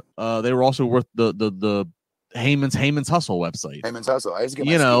owned. They were also worth the Heyman's Hustle website. Heyman's Hustle. I used to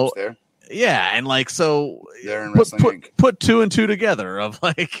get my scoops there. Yeah, and like so, they're in Wrestling Inc. Put 2 and 2 together of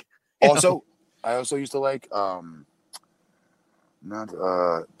like. Also, I also used to like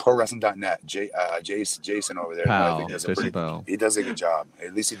ProWrestling.net. Jason over there. Powell, he does a good job.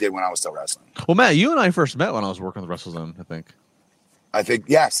 At least he did when I was still wrestling. Well, Matt, you and I first met when I was working with WrestleZone. I think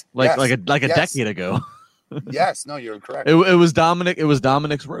yes. Like a decade ago. Yes. No, you're correct. It was Dominic. It was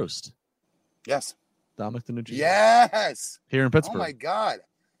Dominic's roast. Yes. Dominic the Nucci. Yes. Here in Pittsburgh. Oh my God.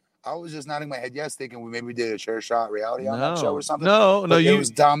 I was just nodding my head yes, thinking we did a chair shot reality on that show or something. No, it was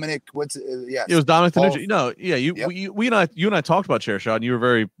Dominic. Yes, it was Dominic the Nucci. No, yeah, you and I talked about chair shot, and you were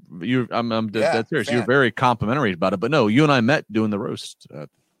very I'm dead serious. You were very complimentary about it, but no, you and I met doing the roast. I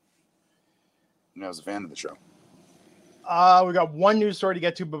was a fan of the show. We got one news story to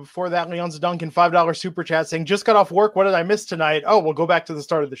get to, but before that, Leon's Duncan $5 super chat saying, "Just got off work. What did I miss tonight?" Oh, we'll go back to the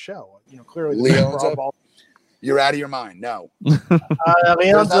start of the show. Clearly, Leon's you're out of your mind. No. Leon's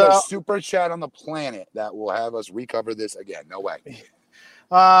There's not a super chat on the planet that will have us recover this again. No way.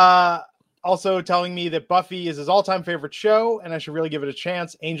 Also telling me that Buffy is his all-time favorite show, and I should really give it a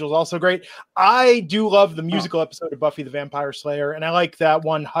chance. Angel's also great. I do love the musical episode of Buffy the Vampire Slayer, and I like that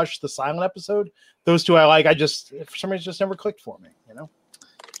one Hush the Silent episode. Those two I like. I just, for some reason, just never clicked for me.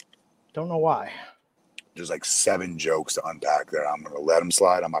 Don't know why. There's like 7 jokes to unpack there. I'm going to let them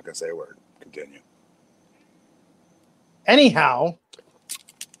slide. I'm not going to say a word. Continue. Anyhow,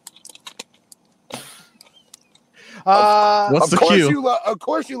 what's the cue? Of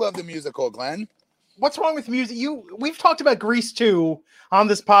course you love the musical, Glenn. What's wrong with music? We've talked about Grease 2 on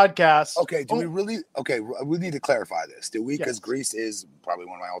this podcast. Okay, we really? Okay, we need to clarify this. Do we? Because Grease is probably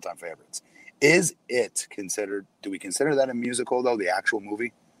one of my all-time favorites. Is it considered? Do we consider that a musical though? The actual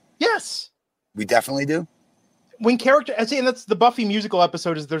movie? Yes, we definitely do. When and that's the Buffy musical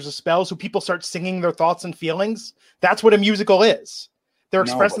episode, is there's a spell, so people start singing their thoughts and feelings. That's what a musical is. They're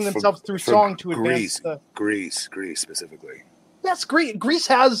expressing themselves through song to advance. Grease specifically. Yes, Grease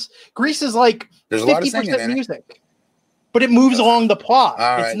is like 50% music, but it moves along the plot.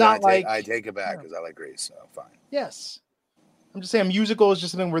 It's not I take it back because I like Grease, so fine. Yes, I'm just saying musical is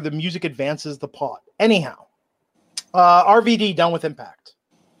just something where the music advances the plot. Anyhow, RVD done with Impact.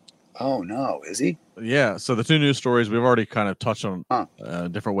 Oh no, is he? Yeah. So the 2 news stories we've already kind of touched on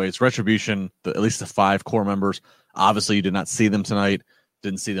different ways. Retribution, at least the 5 core members. Obviously, you did not see them tonight.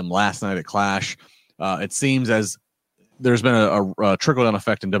 Didn't see them last night at Clash. It seems as there's been a trickle down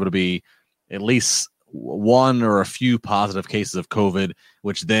effect in WWE. At least one or a few positive cases of COVID,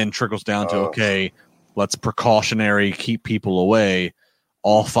 which then trickles down to let's precautionary keep people away.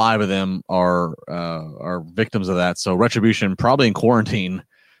 All 5 of them are victims of that. So Retribution probably in quarantine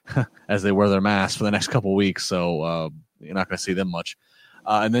as they wear their masks for the next couple of weeks. So you're not going to see them much.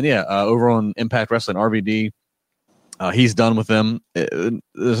 And then, over on Impact Wrestling, RVD, he's done with them.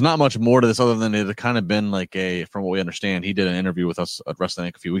 There's not much more to this other than it had kind of been like from what we understand, he did an interview with us at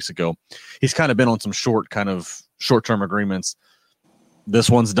Wrestling Inc. a few weeks ago. He's kind of been on some short-term agreements. This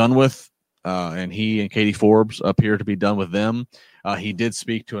one's done with, and he and Katie Forbes appear to be done with them. He did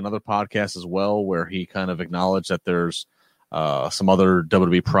speak to another podcast as well where he kind of acknowledged that there's some other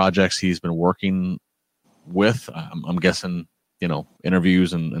WWE projects he's been working with. I'm guessing,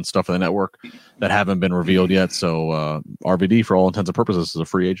 interviews and stuff for the network that haven't been revealed yet. So RVD, for all intents and purposes, is a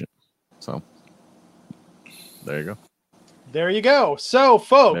free agent. So there you go. There you go. So,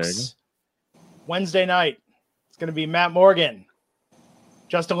 folks, Wednesday night, it's going to be Matt Morgan,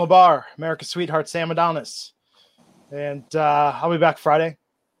 Justin LaBar, America's Sweetheart, Sam Adonis. And I'll be back Friday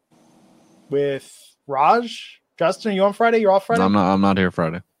with Raj. Justin, are you on Friday? You're off Friday? I'm not here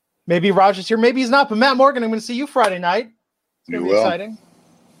Friday. Maybe Raj is here. Maybe he's not. But Matt Morgan, I'm going to see you Friday night. It's going to be exciting.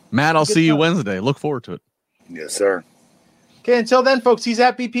 Matt, I'll see you Wednesday. Look forward to it. Yes, sir. Okay, until then, folks, he's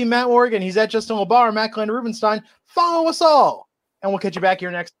at BP Matt Morgan. He's at Justin LaBar, Matt Glenn Rubenstein. Follow us all. And we'll catch you back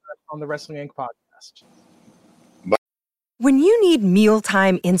here next time on the Wrestling Inc. podcast. When you need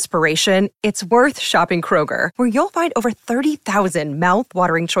mealtime inspiration, it's worth shopping Kroger, where you'll find over 30,000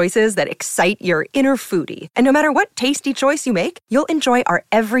 mouth-watering choices that excite your inner foodie. And no matter what tasty choice you make, you'll enjoy our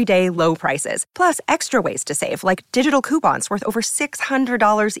everyday low prices, plus extra ways to save, like digital coupons worth over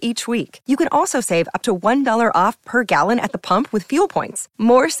 $600 each week. You can also save up to $1 off per gallon at the pump with fuel points.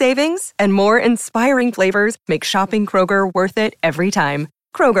 More savings and more inspiring flavors make shopping Kroger worth it every time.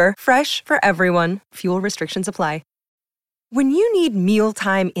 Kroger, fresh for everyone. Fuel restrictions apply. When you need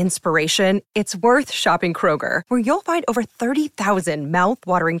mealtime inspiration, it's worth shopping Kroger, where you'll find over 30,000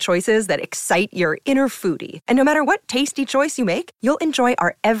 mouth-watering choices that excite your inner foodie. And no matter what tasty choice you make, you'll enjoy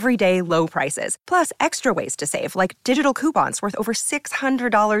our everyday low prices, plus extra ways to save, like digital coupons worth over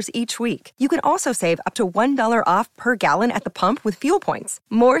 $600 each week. You can also save up to $1 off per gallon at the pump with fuel points.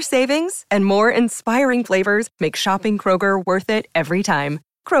 More savings and more inspiring flavors make shopping Kroger worth it every time.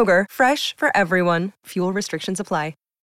 Kroger, fresh for everyone. Fuel restrictions apply.